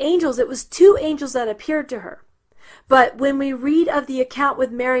these angels, it was two angels that appeared to her. But when we read of the account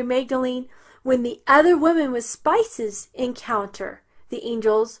with Mary Magdalene, when the other women with spices encounter the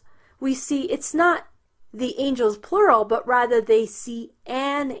angels, we see it's not the angels plural, but rather they see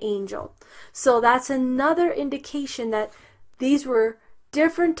an angel. So that's another indication that these were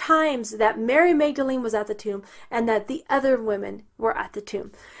different times that Mary Magdalene was at the tomb and that the other women were at the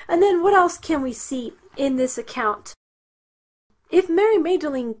tomb. And then what else can we see in this account? If Mary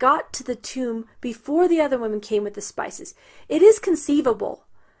Magdalene got to the tomb before the other women came with the spices, it is conceivable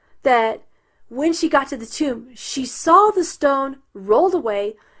that when she got to the tomb, she saw the stone rolled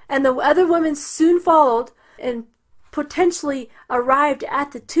away, and the other women soon followed and potentially arrived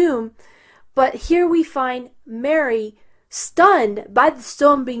at the tomb. But here we find Mary stunned by the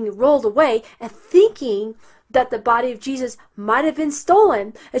stone being rolled away and thinking that the body of Jesus might have been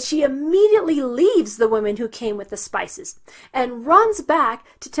stolen, and she immediately leaves the women who came with the spices and runs back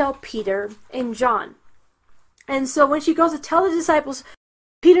to tell Peter and John. And so when she goes to tell the disciples,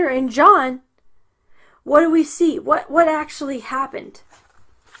 Peter and John, what do we see? What actually happened?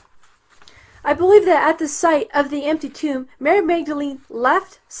 I believe that at the sight of the empty tomb, Mary Magdalene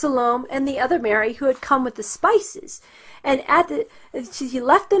left Salome and the other Mary who had come with the spices. And she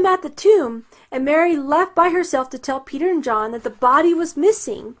left them at the tomb, and Mary left by herself to tell Peter and John that the body was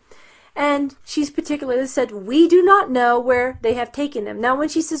missing. And she's particularly said, "We do not know where they have taken them." Now, when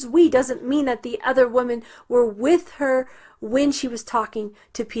she says "we," doesn't mean that the other women were with her when she was talking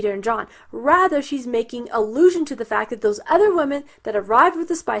to Peter and John. Rather, she's making allusion to the fact that those other women that arrived with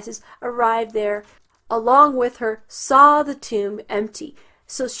the spices arrived there along with her, saw the tomb empty.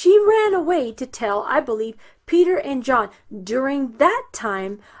 So she ran away to tell, I believe, Peter and John. During that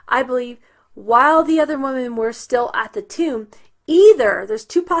time, I believe, while the other women were still at the tomb, there's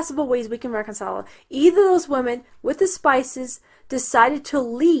two possible ways we can reconcile it. Either those women with the spices decided to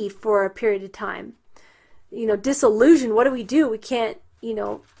leave for a period of time. Disillusioned, what do? We can't,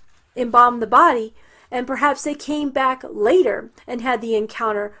 embalm the body. And perhaps they came back later and had the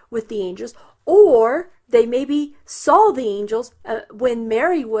encounter with the angels. Or they maybe saw the angels when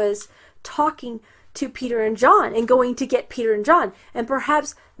Mary was talking to Peter and John and going to get Peter and John. And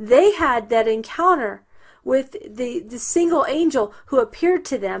perhaps they had that encounter with the single angel who appeared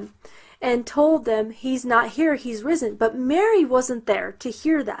to them and told them he's not here, he's risen. But Mary wasn't there to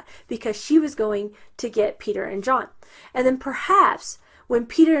hear that because she was going to get Peter and John. And then perhaps when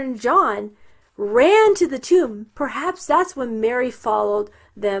Peter and John ran to the tomb, perhaps that's when Mary followed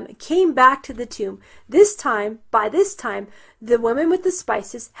them, came back to the tomb. By this time, the women with the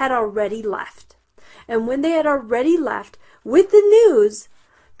spices had already left. And when they had already left, with the news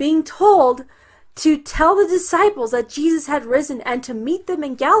being told to tell the disciples that Jesus had risen and to meet them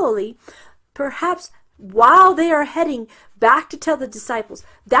in Galilee, perhaps while they are heading back to tell the disciples,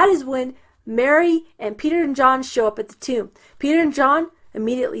 that is when Mary and Peter and John show up at the tomb. Peter and John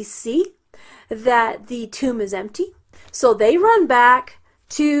immediately see that the tomb is empty, so they run back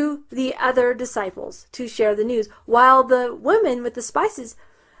to the other disciples to share the news, while the women with the spices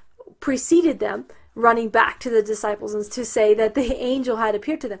preceded them, running back to the disciples and to say that the angel had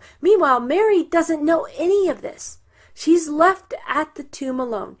appeared to them. Meanwhile, Mary doesn't know any of this. She's left at the tomb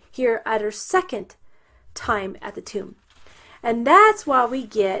alone, here at her second time at the tomb. And that's why we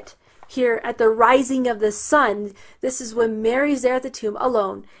get here at the rising of the sun. This is when Mary's there at the tomb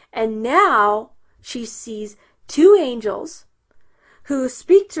alone. And now she sees two angels who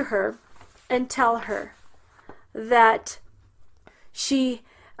speak to her and tell her that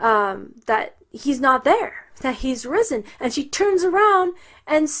that he's not there, that he's risen. And she turns around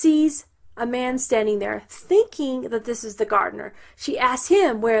and sees a man standing there, thinking that this is the gardener. She asks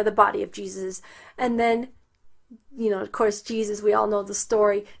him where the body of Jesus is. And then, of course, Jesus, we all know the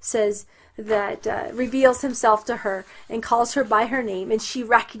story, says that reveals himself to her and calls her by her name. And she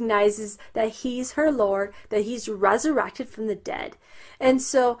recognizes that he's her Lord, that he's resurrected from the dead. And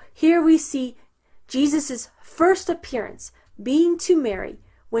so here we see Jesus' first appearance being to Mary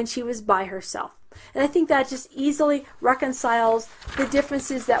when she was by herself. And I think that just easily reconciles the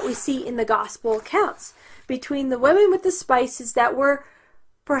differences that we see in the gospel accounts between the women with the spices that were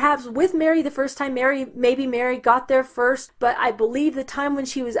perhaps with Mary the first time. Maybe Mary got there first, but I believe the time when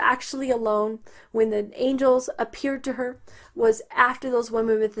she was actually alone, when the angels appeared to her, was after those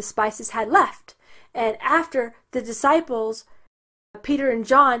women with the spices had left, and after the disciples, Peter and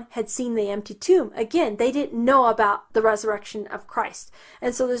John, had seen the empty tomb. Again, they didn't know about the resurrection of Christ.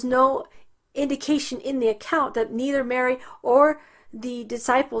 And so there's no indication in the account that neither Mary or the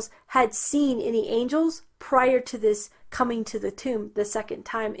disciples had seen any angels prior to this coming to the tomb the second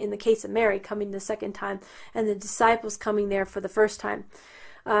time, in the case of Mary coming the second time and the disciples coming there for the first time.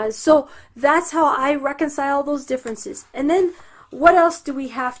 So that's how I reconcile those differences. And then what else do we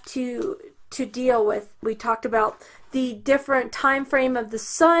have to deal with? We talked about the different time frame of the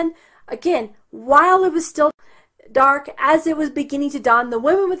sun. Again, while it was still dark, as it was beginning to dawn, the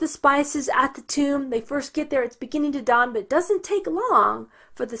women with the spices at the tomb, they first get there, it's beginning to dawn, but it doesn't take long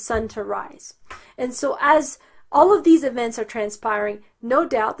for the sun to rise. And so as all of these events are transpiring, no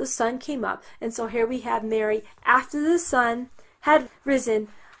doubt the sun came up. And so here we have Mary, after the sun had risen,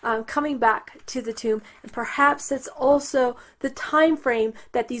 coming back to the tomb. And perhaps that's also the time frame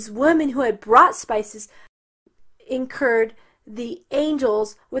that these women who had brought spices incurred the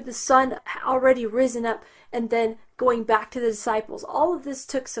angels with the sun already risen up, and then going back to the disciples. All of this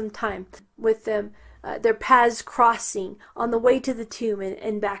took some time with them their paths crossing on the way to the tomb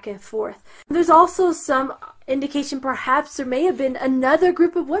and back and forth. There's also some indication perhaps there may have been another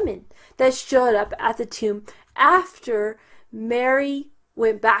group of women that showed up at the tomb after Mary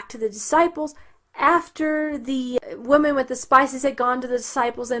went back to the disciples, after the woman with the spices had gone to the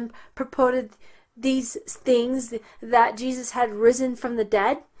disciples and purported these things that Jesus had risen from the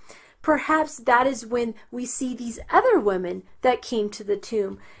dead. Perhaps that is when we see these other women that came to the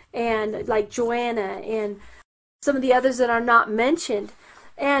tomb, and like Joanna and some of the others that are not mentioned.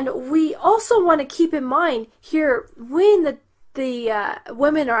 And we also want to keep in mind here, when the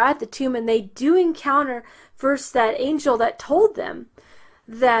women are at the tomb and they do encounter first that angel that told them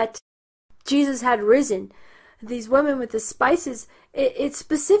that Jesus had risen, these women with the spices, it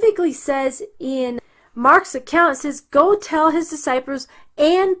specifically says in Mark's account, it says, "Go tell his disciples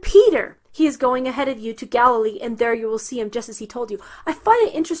and Peter, he is going ahead of you to Galilee, and there you will see him just as he told you." I find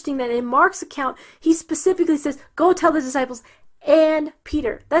it interesting that in Mark's account, he specifically says, "Go tell the disciples and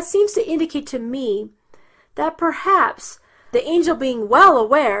Peter." That seems to indicate to me that perhaps the angel, being well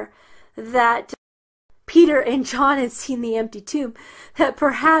aware that Peter and John had seen the empty tomb, that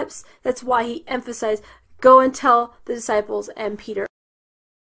perhaps that's why he emphasized, "Go and tell the disciples and Peter."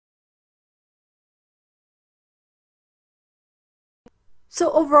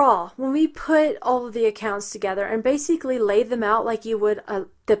 So overall, when we put all of the accounts together and basically lay them out like you would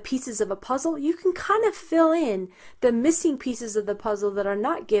the pieces of a puzzle, you can kind of fill in the missing pieces of the puzzle that are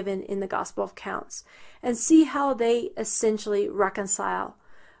not given in the Gospel of accounts and see how they essentially reconcile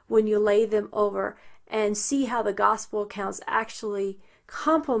when you lay them over, and see how the Gospel accounts actually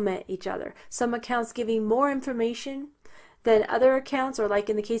complement each other. Some accounts giving more information than other accounts, or like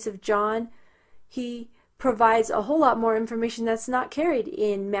in the case of John, he provides a whole lot more information that's not carried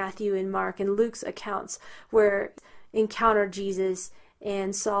in Matthew and Mark and Luke's accounts, where encountered Jesus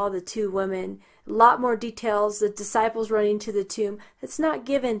and saw the two women. A lot more details, the disciples running to the tomb, that's not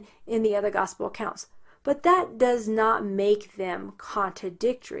given in the other Gospel accounts. But that does not make them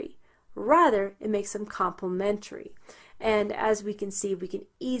contradictory. Rather, it makes them complementary. And as we can see, we can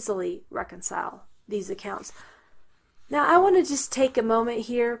easily reconcile these accounts. Now, I want to just take a moment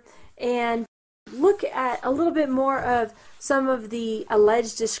here and look at a little bit more of some of the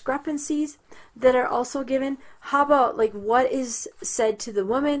alleged discrepancies that are also given. How about like what is said to the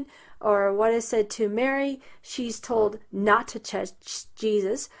woman, or what is said to Mary? She's told not to touch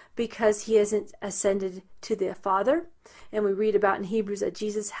Jesus because he hasn't ascended to the Father. And we read about in Hebrews that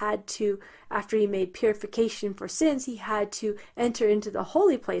Jesus had to, after he made purification for sins, he had to enter into the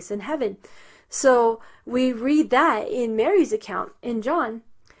holy place in heaven. So we read that in Mary's account in John.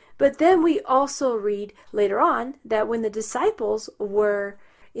 But then we also read later on that when the disciples were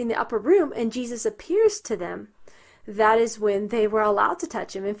in the upper room and Jesus appears to them, that is when they were allowed to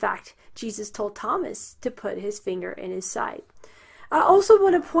touch him. In fact, Jesus told Thomas to put his finger in his side. I also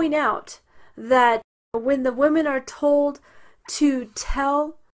want to point out that when the women are told to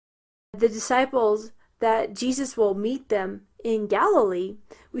tell the disciples that Jesus will meet them in Galilee,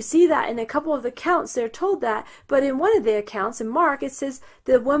 we see that in a couple of the accounts they're told that, but in one of the accounts in Mark it says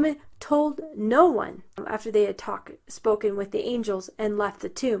the woman told no one after they had spoken with the angels and left the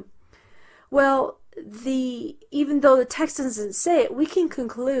tomb. Well, even though the text doesn't say it, we can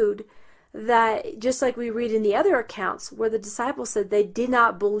conclude that just like we read in the other accounts where the disciples said they did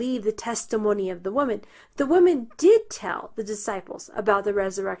not believe the testimony of the woman did tell the disciples about the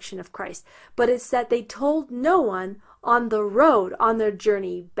resurrection of Christ, but it's that they told no one on the road, on their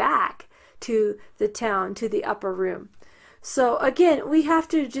journey back to the town, to the upper room. So again, we have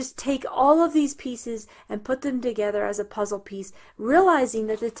to just take all of these pieces and put them together as a puzzle piece, realizing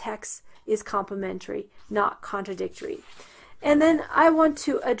that the text is complementary, not contradictory. And then I want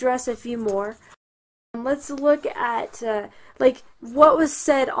to address a few more. Let's look at like what was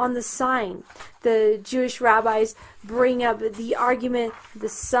said on the sign. The Jewish rabbis bring up the argument the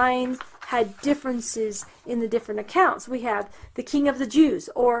signs had differences in the different accounts. We have the King of the Jews,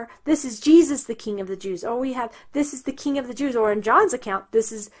 or this is Jesus the King of the Jews, or we have this is the King of the Jews, or in John's account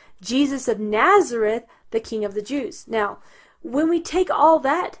this is Jesus of Nazareth, the King of the Jews. Now, when we take all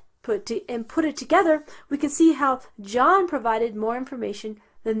that put it together, we can see how John provided more information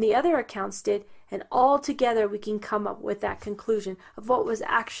than the other accounts did, and all together we can come up with that conclusion of what was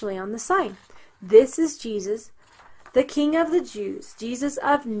actually on the sign. This is Jesus, the King of the Jews, Jesus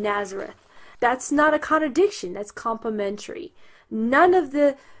of Nazareth. That's not a contradiction, that's complementary. None of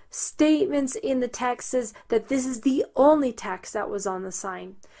the statements in the text says that this is the only text that was on the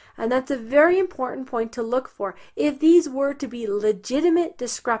sign. And that's a very important point to look for. If these were to be legitimate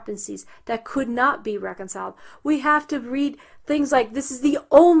discrepancies that could not be reconciled, we have to read things like this is the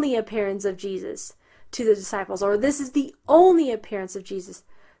only appearance of Jesus. to the disciples, or this is the only appearance of Jesus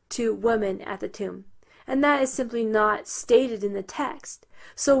to women at the tomb. And that is simply not stated in the text.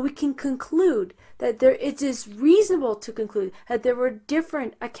 So we can conclude that it is reasonable to conclude that there were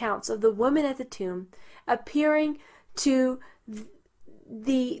different accounts of the women at the tomb appearing to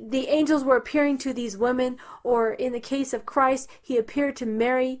the angels were appearing to these women, or in the case of Christ, he appeared to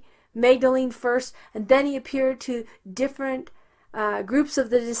Mary Magdalene first, and then he appeared to different groups of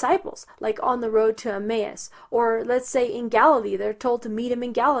the disciples, like on the road to Emmaus, or let's say in Galilee, they're told to meet him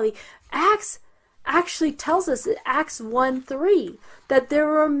in Galilee. Acts actually tells us in Acts 1:3 that there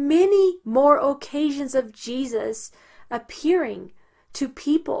were many more occasions of Jesus appearing to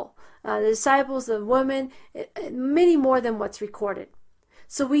people, the disciples, the women, many more than what's recorded.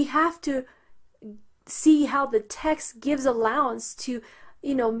 So we have to see how the text gives allowance to,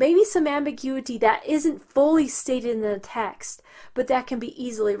 maybe some ambiguity that isn't fully stated in the text, but that can be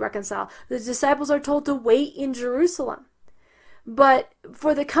easily reconciled. The disciples are told to wait in Jerusalem, but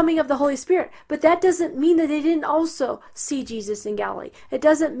for the coming of the Holy Spirit. But that doesn't mean that they didn't also see Jesus in Galilee. It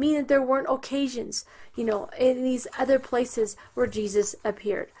doesn't mean that there weren't occasions, in these other places where Jesus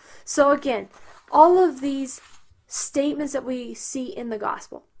appeared. So again, all of these statements that we see in the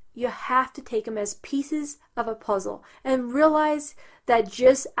gospel, you have to take them as pieces of a puzzle and realize that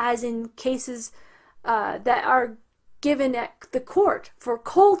just as in cases that are given at the court for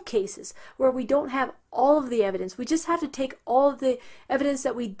cold cases where we don't have all of the evidence, we just have to take all of the evidence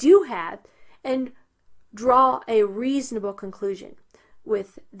that we do have and draw a reasonable conclusion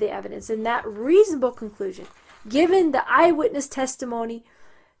with the evidence. And that reasonable conclusion, given the eyewitness testimony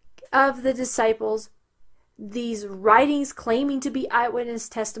of the disciples, these writings claiming to be eyewitness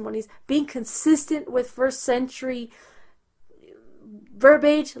testimonies, being consistent with first century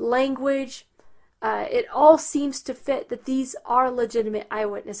verbiage, language, it all seems to fit that these are legitimate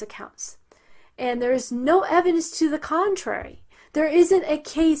eyewitness accounts. And there is no evidence to the contrary. There isn't a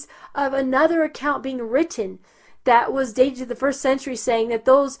case of another account being written that was dated to the first century saying that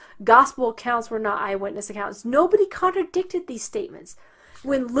those gospel accounts were not eyewitness accounts. Nobody contradicted these statements.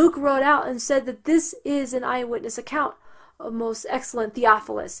 When Luke wrote out and said that this is an eyewitness account, a most excellent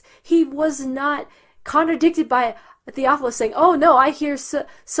Theophilus, he was not contradicted by Theophilus saying, oh no, I hear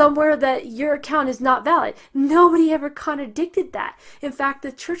somewhere that your account is not valid. Nobody ever contradicted that. In fact,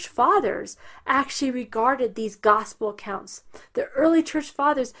 the church fathers actually regarded these gospel accounts. The early church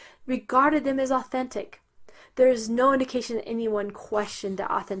fathers regarded them as authentic. There is no indication that anyone questioned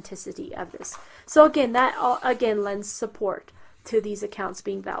the authenticity of this. So again, that again lends support to these accounts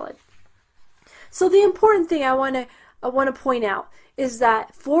being valid. So the important thing I want to point out is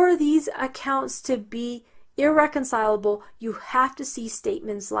that for these accounts to be irreconcilable, you have to see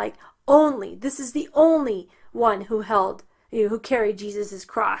statements like only, this is the only one who carried Jesus'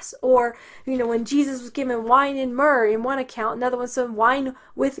 cross, or when Jesus was given wine and myrrh in one account, another one said wine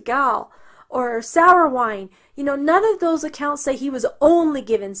with gall, or sour wine. None of those accounts say he was only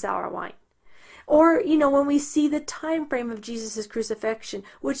given sour wine. Or, when we see the time frame of Jesus' crucifixion,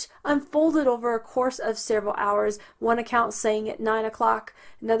 which unfolded over a course of several hours, one account saying at 9 o'clock,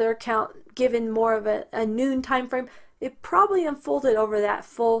 another account given more of a noon time frame, it probably unfolded over that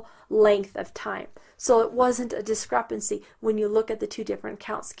full length of time. So it wasn't a discrepancy when you look at the two different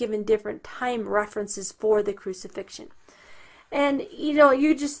accounts, given different time references for the crucifixion. And,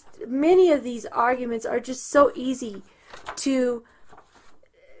 many of these arguments are just so easy to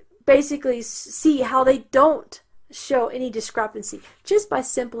basically see how they don't show any discrepancy just by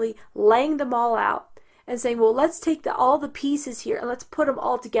simply laying them all out and saying, well, let's take all the pieces here and let's put them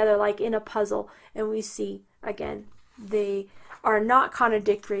all together like in a puzzle, and we see again they are not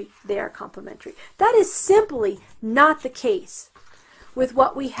contradictory, they are complementary. That is simply not the case with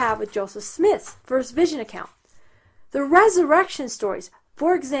what we have with Joseph Smith's first vision account. The resurrection stories,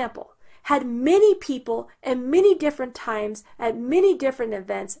 for example, had many people and many different times at many different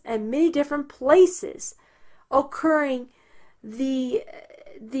events and many different places occurring. They're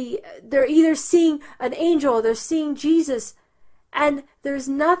either seeing an angel or they're seeing Jesus, and there's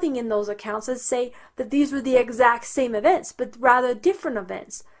nothing in those accounts that say that these were the exact same events, but rather different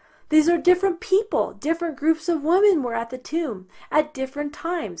events. These are different people, different groups of women were at the tomb at different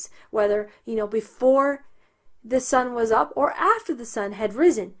times, whether before the sun was up or after the sun had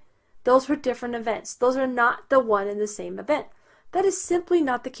risen. Those were different events. Those are not the one and the same event. That is simply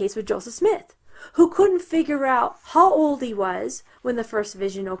not the case with Joseph Smith, who couldn't figure out how old he was when the first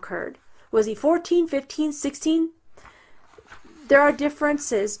vision occurred. Was he 14, 15, 16? There are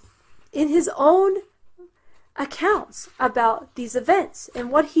differences in his own accounts about these events and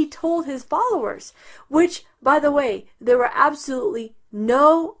what he told his followers, which, by the way, there were absolutely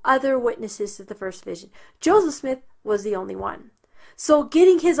no other witnesses to the first vision. Joseph Smith was the only one. So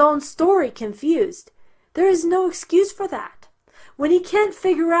getting his own story confused, there is no excuse for that. When he can't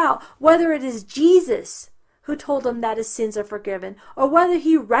figure out whether it is Jesus who told him that his sins are forgiven, or whether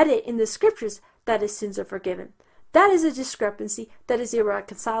he read it in the scriptures that his sins are forgiven, that is a discrepancy that is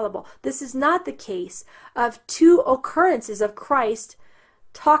irreconcilable. This is not the case of two occurrences of Christ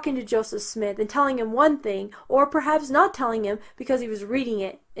talking to Joseph Smith and telling him one thing, or perhaps not telling him because he was reading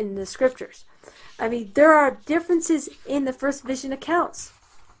it in the scriptures. I mean, there are differences in the first vision accounts.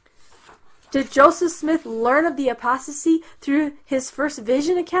 Did Joseph Smith learn of the apostasy through his first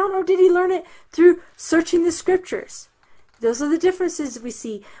vision account, or did he learn it through searching the scriptures? Those are the differences we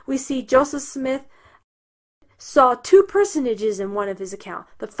see. We see Joseph Smith saw two personages in one of his accounts,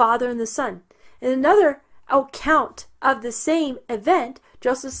 the Father and the Son. In another account of the same event,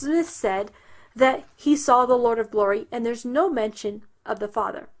 Joseph Smith said that he saw the Lord of Glory, and there's no mention of the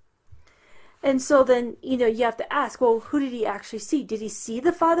Father. And so then, you have to ask, well, who did he actually see? Did he see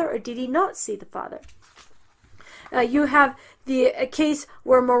the Father, or did he not see the Father? You have the case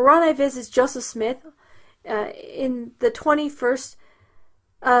where Moroni visits Joseph Smith in the 21st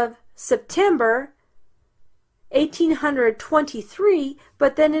of September, 1823,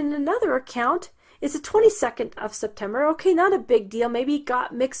 but then in another account, it's the 22nd of September. Okay, not a big deal. Maybe it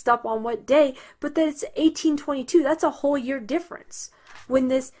got mixed up on what day, but then it's 1822. That's a whole year difference when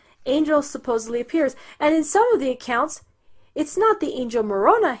this angel supposedly appears. And in some of the accounts, it's not the angel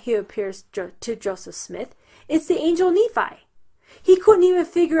Moroni who appears to Joseph Smith. It's the angel Nephi. He couldn't even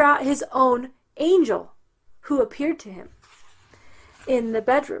figure out his own angel who appeared to him in the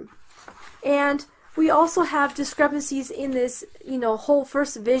bedroom. And we also have discrepancies in this, whole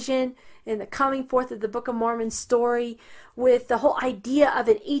first vision in the coming forth of the Book of Mormon story, with the whole idea of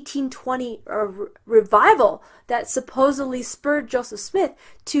an 1820 revival that supposedly spurred Joseph Smith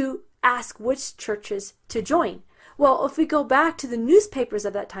to ask which churches to join. Well, if we go back to the newspapers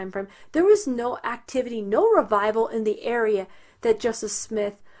of that time frame, there was no activity, no revival in the area that Joseph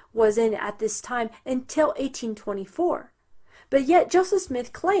Smith was in at this time until 1824. But yet Joseph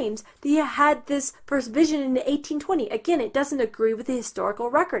Smith claims that he had this first vision in 1820. Again, it doesn't agree with the historical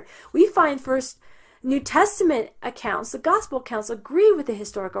record. We find first New Testament accounts, the gospel accounts, agree with the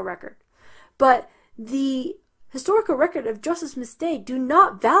historical record. But the historical record of Joseph Smith's day do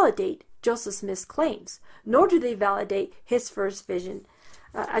not validate Joseph Smith's claims, nor do they validate his first vision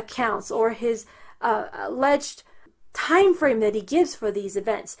accounts or his alleged time frame that he gives for these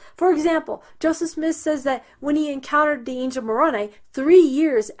events. For example, Joseph Smith says that when he encountered the angel Moroni 3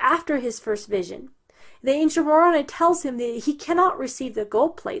 years after his first vision, the angel Moroni tells him that he cannot receive the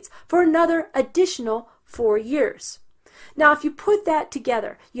gold plates for another additional 4 years. Now, if you put that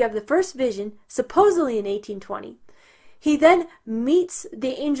together, you have the first vision, supposedly in 1820. He then meets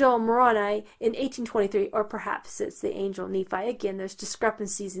the angel Moroni in 1823, or perhaps it's the angel Nephi. Again, there's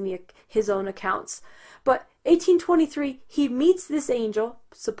discrepancies in his own accounts. But 1823, he meets this angel,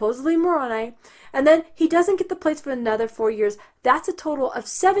 supposedly Moroni, and then he doesn't get the plates for another 4 years. That's a total of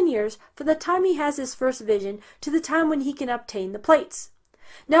 7 years from the time he has his first vision to the time when he can obtain the plates.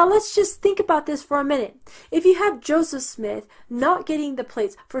 Now let's just think about this for a minute. If you have Joseph Smith not getting the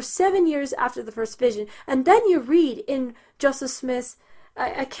plates for 7 years after the first vision, and then you read in Joseph Smith's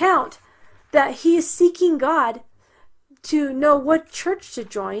account that he is seeking God to know what church to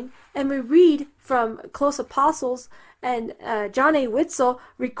join, and we read from close apostles, and John A. Witzel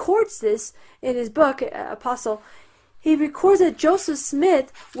records this in his book, Apostle. He records that Joseph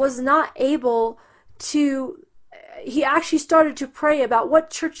Smith was not able to, he actually started to pray about what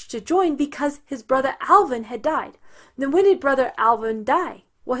church to join because his brother Alvin had died. Then when did brother Alvin die?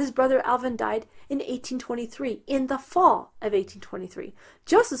 Well, his brother Alvin died in 1823, in the fall of 1823.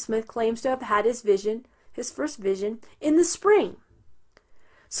 Joseph Smith claims to have had his vision, his first vision, in the spring.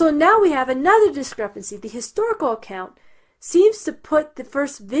 So now we have another discrepancy. The historical account seems to put the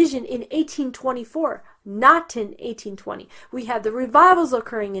first vision in 1824, not in 1820. We have the revivals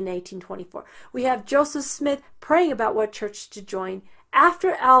occurring in 1824. We have Joseph Smith praying about what church to join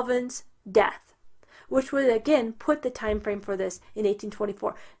after Alvin's death, which would again put the time frame for this in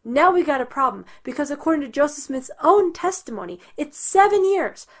 1824. Now we got a problem, because according to Joseph Smith's own testimony, it's 7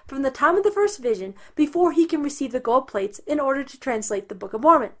 years from the time of the first vision before he can receive the gold plates in order to translate the Book of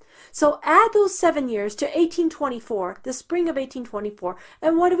Mormon. So add those 7 years to 1824, the spring of 1824,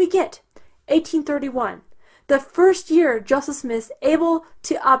 and what do we get? 1831. The first year Joseph Smith is able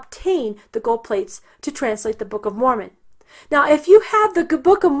to obtain the gold plates to translate the Book of Mormon. Now, if you have the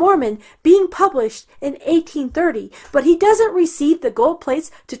Book of Mormon being published in 1830, but he doesn't receive the gold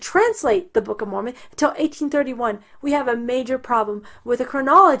plates to translate the Book of Mormon until 1831, we have a major problem with the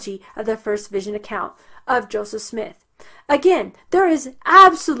chronology of the first vision account of Joseph Smith. Again, there is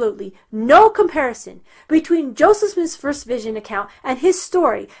absolutely no comparison between Joseph Smith's first vision account and his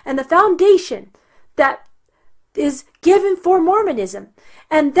story and the foundation that is given for Mormonism,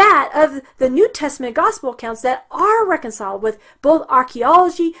 and that of the New Testament gospel accounts that are reconciled with both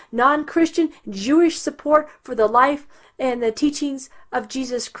archaeology, non-Christian, Jewish support for the life and the teachings of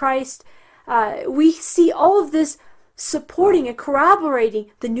Jesus Christ. We see all of this supporting and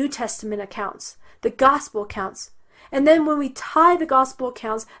corroborating the New Testament accounts, the gospel accounts. And then when we tie the gospel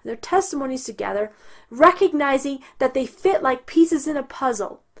accounts and their testimonies together, recognizing that they fit like pieces in a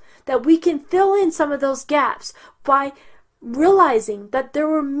puzzle, that we can fill in some of those gaps by realizing that there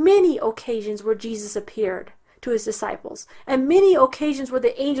were many occasions where Jesus appeared to his disciples and many occasions where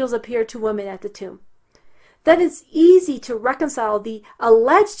the angels appeared to women at the tomb. Then it's easy to reconcile the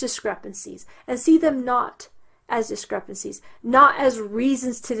alleged discrepancies and see them not as discrepancies, not as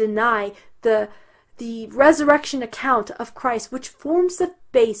reasons to deny the resurrection account of Christ, which forms the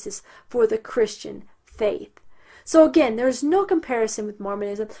basis for the Christian faith. So again, there's no comparison with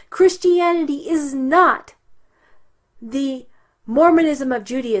Mormonism. Christianity is not the Mormonism of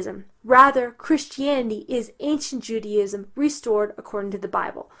Judaism. Rather, Christianity is ancient Judaism restored according to the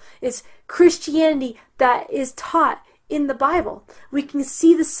Bible. It's Christianity that is taught in the Bible. We can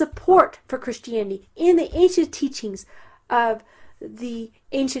see the support for Christianity in the ancient teachings of the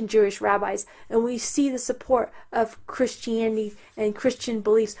ancient Jewish rabbis, and we see the support of Christianity and Christian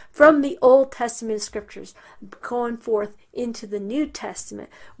beliefs from the Old Testament scriptures going forth into the New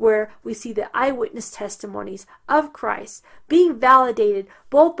Testament, where we see the eyewitness testimonies of Christ being validated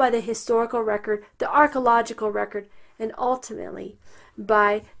both by the historical record, the archaeological record, and ultimately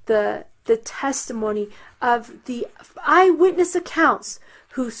by the testimony of the eyewitness accounts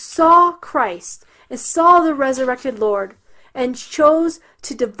who saw Christ and saw the resurrected Lord and chose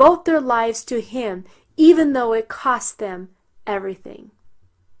to devote their lives to him, even though it cost them everything.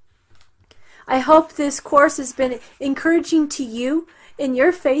 I hope this course has been encouraging to you in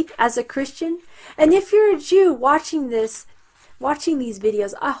your faith as a Christian. And if you're a Jew watching these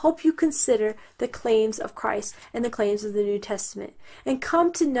videos, I hope you consider the claims of Christ and the claims of the New Testament and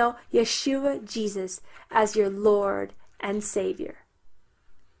come to know Yeshua Jesus as your Lord and Savior.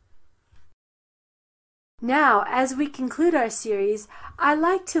 Now, as we conclude our series, I'd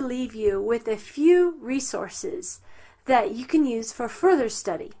like to leave you with a few resources that you can use for further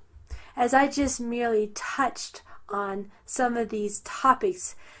study. As I just merely touched on some of these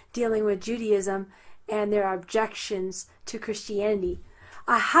topics dealing with Judaism and their objections to Christianity,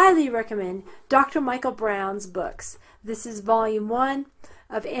 I highly recommend Dr. Michael Brown's books. This is volume 1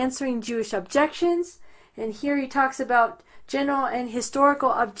 of Answering Jewish Objections, and here he talks about general and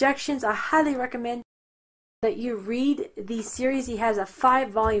historical objections. I highly recommend that you read the series. He has a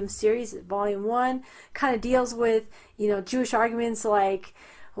 5-volume series. Volume 1 kind of deals with, Jewish arguments like,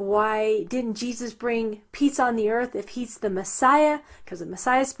 why didn't Jesus bring peace on the earth if he's the Messiah? Because the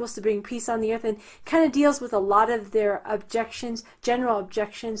Messiah is supposed to bring peace on the earth, and kind of deals with a lot of their objections, general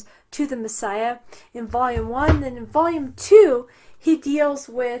objections to the Messiah in volume 1. And in volume 2, he deals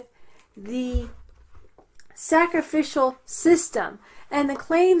with the sacrificial system and the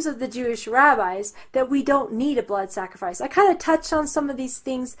claims of the Jewish rabbis that we don't need a blood sacrifice. I kind of touched on some of these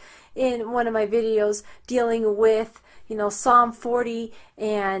things in one of my videos dealing with, Psalm 40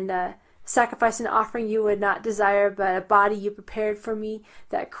 and sacrifice and offering you would not desire, but a body you prepared for me.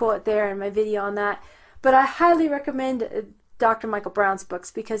 That quote there in my video on that. But I highly recommend Dr. Michael Brown's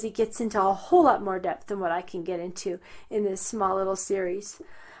books because he gets into a whole lot more depth than what I can get into in this small little series.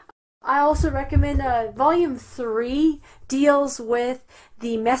 I also recommend Volume 3 deals with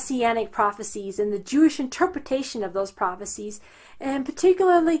the Messianic prophecies and the Jewish interpretation of those prophecies, and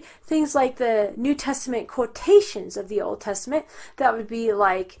particularly things like the New Testament quotations of the Old Testament. That would be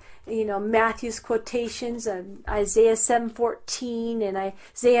like, Matthew's quotations of Isaiah 7:14 and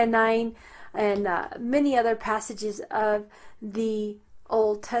Isaiah 9 and many other passages of the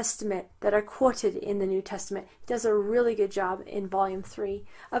Old Testament that are quoted in the New Testament. He does a really good job in Volume 3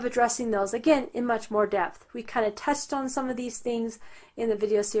 of addressing those, again, in much more depth. We kind of touched on some of these things in the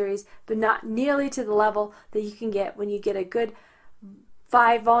video series, but not nearly to the level that you can get when you get a good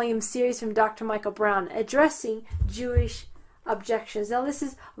 5-volume series from Dr. Michael Brown addressing Jewish objections. Now this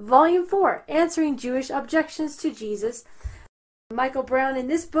is Volume 4, Answering Jewish Objections to Jesus. Michael Brown in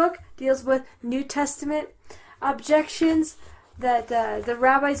this book deals with New Testament objections that the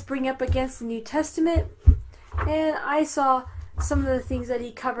rabbis bring up against the New Testament, And I saw some of the things that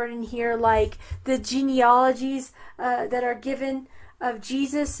he covered in here, like the genealogies that are given of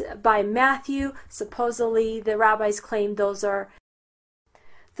Jesus by Matthew. Supposedly the rabbis claim those are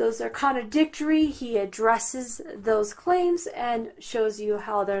contradictory. He addresses those claims and shows you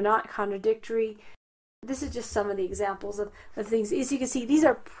how they're not contradictory. This is just some of the examples of things. As you can see, these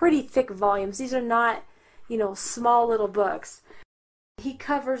are pretty thick volumes. These are not, small little books. He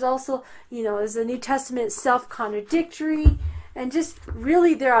covers also, is the New Testament self-contradictory, and just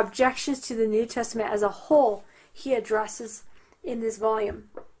really their objections to the New Testament as a whole he addresses in this volume.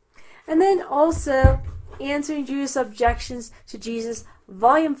 And then also Answering Jewish Objections to Jesus,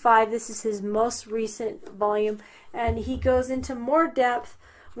 Volume 5. This is his most recent volume, and he goes into more depth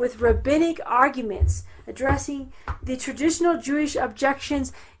with rabbinic arguments, addressing the traditional Jewish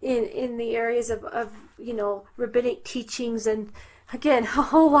objections in the areas of rabbinic teachings, and again, a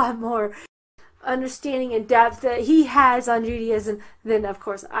whole lot more understanding and depth that he has on Judaism than, of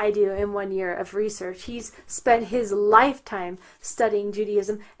course, I do in 1 year of research. He's spent his lifetime studying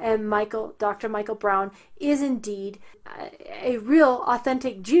Judaism, and Dr. Michael Brown is indeed a real,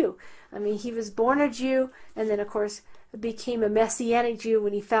 authentic Jew. I mean, he was born a Jew, and then, of course, became a Messianic Jew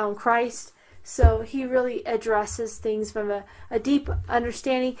when he found Christ. So he really addresses things from a deep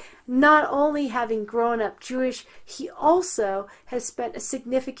understanding. Not only having grown up Jewish, he also has spent a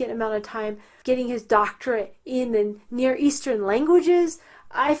significant amount of time getting his doctorate in the Near Eastern languages.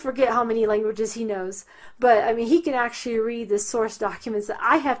 I forget how many languages he knows, but I mean, he can actually read the source documents that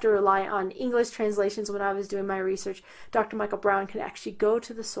I have to rely on English translations when I was doing my research. Dr. Michael Brown can actually go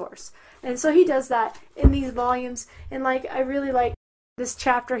to the source. And so he does that in these volumes. And I really like this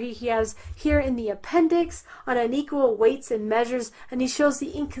chapter he has here in the appendix on unequal weights and measures, and he shows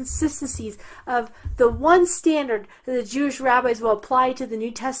the inconsistencies of the one standard that the Jewish rabbis will apply to the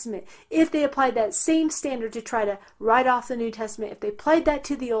New Testament. If they applied that same standard to try to write off the New Testament, if they applied that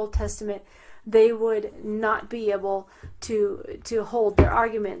to the Old Testament, they would not be able to hold their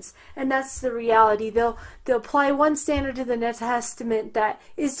arguments. And that's the reality. They'll apply one standard to the New Testament that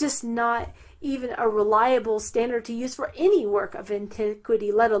is just not even a reliable standard to use for any work of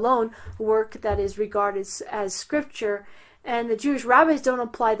antiquity, let alone work that is regarded as scripture. And the Jewish rabbis don't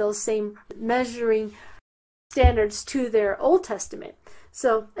apply those same measuring standards to their Old Testament.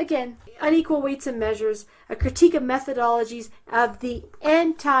 So again, unequal weights and measures, a critique of methodologies of the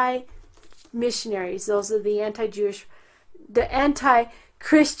anti-missionaries. Those are the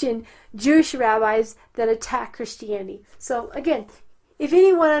anti-Christian Jewish rabbis that attack Christianity. So again, if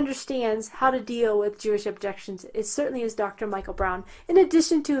anyone understands how to deal with Jewish objections, it certainly is Dr. Michael Brown. In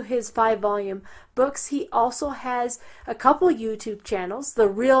addition to his 5-volume books, he also has a couple YouTube channels. The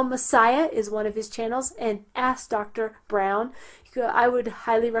Real Messiah is one of his channels, and Ask Dr. Brown. I would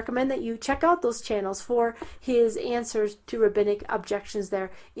highly recommend that you check out those channels for his answers to rabbinic objections there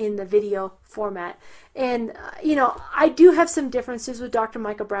in the video format. And, I do have some differences with Dr.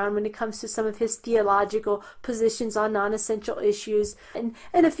 Michael Brown when it comes to some of his theological positions on non-essential issues and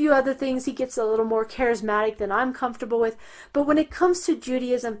a few other things. He gets a little more charismatic than I'm comfortable with. But when it comes to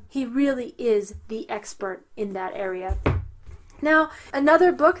Judaism, he really is the expert in that area. Now,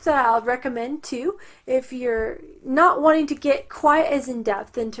 another book that I'll recommend too, if you're not wanting to get quite as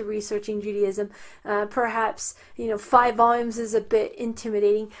in-depth into researching Judaism, perhaps 5 volumes is a bit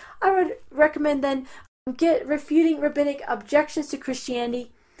intimidating, I would recommend then get Refuting Rabbinic Objections to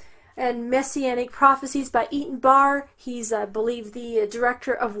Christianity and Messianic Prophecies by Eaton Barr. He's, I believe, the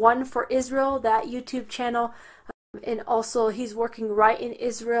director of One for Israel, that YouTube channel. And also he's working right in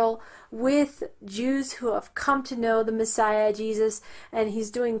Israel with Jews who have come to know the Messiah, Jesus, and he's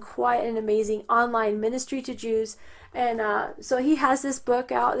doing quite an amazing online ministry to Jews. And so he has this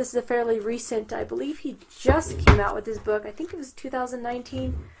book out. This is a fairly recent, I believe he just came out with this book. I think it was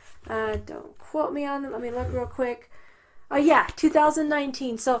 2019. Don't quote me on it. Let me look real quick. Oh yeah,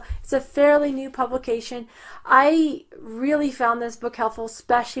 2019. So it's a fairly new publication. I really found this book helpful,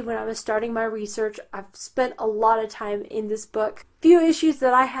 especially when I was starting my research. I've spent a lot of time in this book. Few issues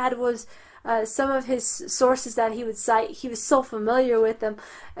that I had was some of his sources that he would cite. He was so familiar with them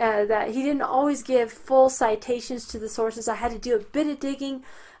that he didn't always give full citations to the sources. I had to do a bit of digging.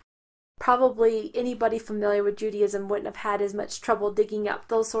 Probably anybody familiar with Judaism wouldn't have had as much trouble digging up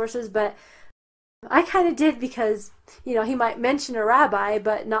those sources, but I kind of did because, he might mention a rabbi,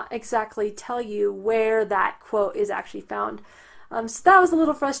 but not exactly tell you where that quote is actually found. So that was a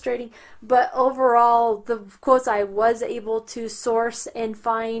little frustrating, but overall, the quotes I was able to source and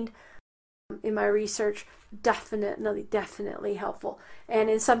find in my research definitely helpful. And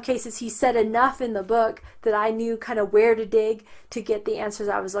in some cases, he said enough in the book that I knew kind of where to dig to get the answers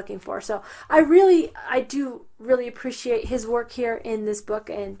I was looking for. So I do really appreciate his work here in this book,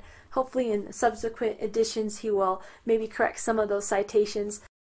 and hopefully in subsequent editions he will maybe correct some of those citations.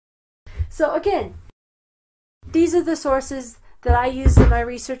 So again, these are the sources that I used in my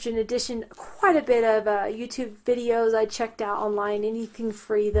research. In addition, quite a bit of YouTube videos I checked out online, anything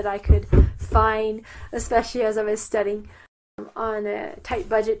free that I could find, especially as I was studying on a tight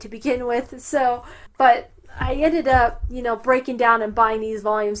budget to begin with. So, but I ended up, breaking down and buying these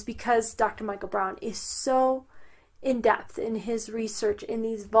volumes because Dr. Michael Brown is so in depth in his research in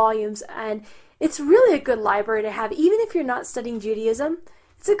these volumes, and it's really a good library to have. Even if you're not studying Judaism,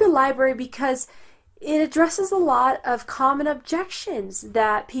 it's a good library because it addresses a lot of common objections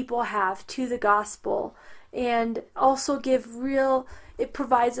that people have to the gospel, and also it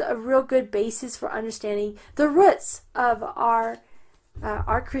provides a real good basis for understanding the roots of our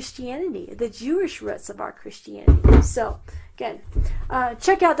Christianity, the Jewish roots of our Christianity. So again,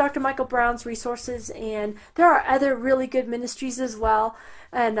 check out Dr. Michael Brown's resources, and there are other really good ministries as well,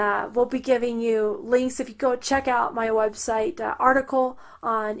 and we'll be giving you links. If you go check out my website article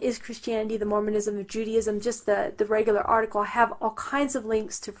on Is Christianity the Mormonism of Judaism, just the regular article, I have all kinds of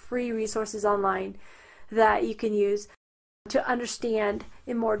links to free resources online that you can use to understand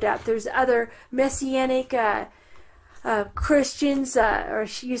in more depth. There's other Messianic Christians, or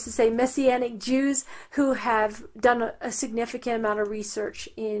she used to say Messianic Jews, who have done a significant amount of research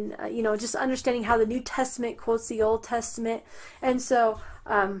in, just understanding how the New Testament quotes the Old Testament. And so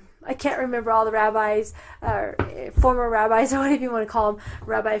I can't remember all the rabbis, former rabbis, or whatever you want to call them.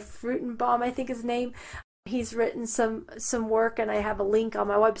 Rabbi Frutenbaum, I think his name. He's written some work, and I have a link on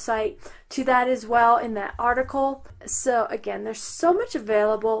my website to that as well in that article. So again, there's so much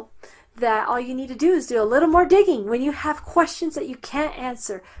available that all you need to do is do a little more digging. When you have questions that you can't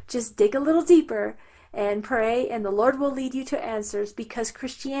answer, just dig a little deeper and pray, and the Lord will lead you to answers, because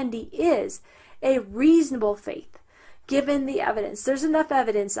Christianity is a reasonable faith given the evidence. There's enough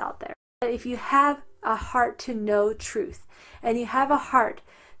evidence out there. If you have a heart to know truth, and you have a heart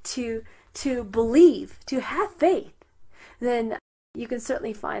to believe, to have faith, then you can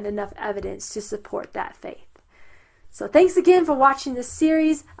certainly find enough evidence to support that faith. So thanks again for watching this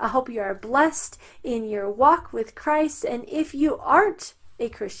series. I hope you are blessed in your walk with Christ. And if you aren't a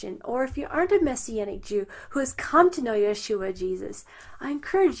Christian, or if you aren't a Messianic Jew who has come to know Yeshua Jesus, I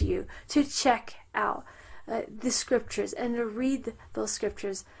encourage you to check out the scriptures and to read those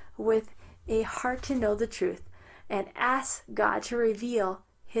scriptures with a heart to know the truth, and ask God to reveal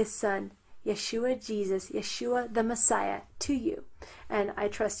His Son, Yeshua Jesus, Yeshua the Messiah, to you. And I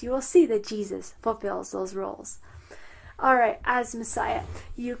trust you will see that Jesus fulfills those roles. All right, as Messiah,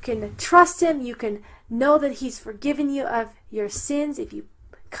 you can trust Him. You can know that He's forgiven you of your sins if you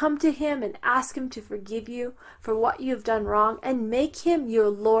come to Him and ask Him to forgive you for what you've done wrong, and make Him your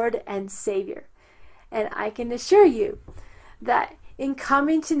Lord and Savior. And I can assure you that in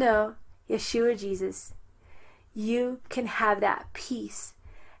coming to know Yeshua Jesus, you can have that peace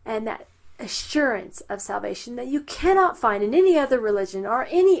and that assurance of salvation that you cannot find in any other religion or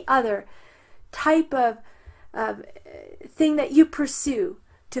any other type of thing that you pursue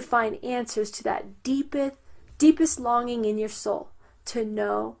to find answers to that deepest longing in your soul, to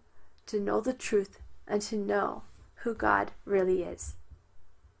know the truth and to know who God really is.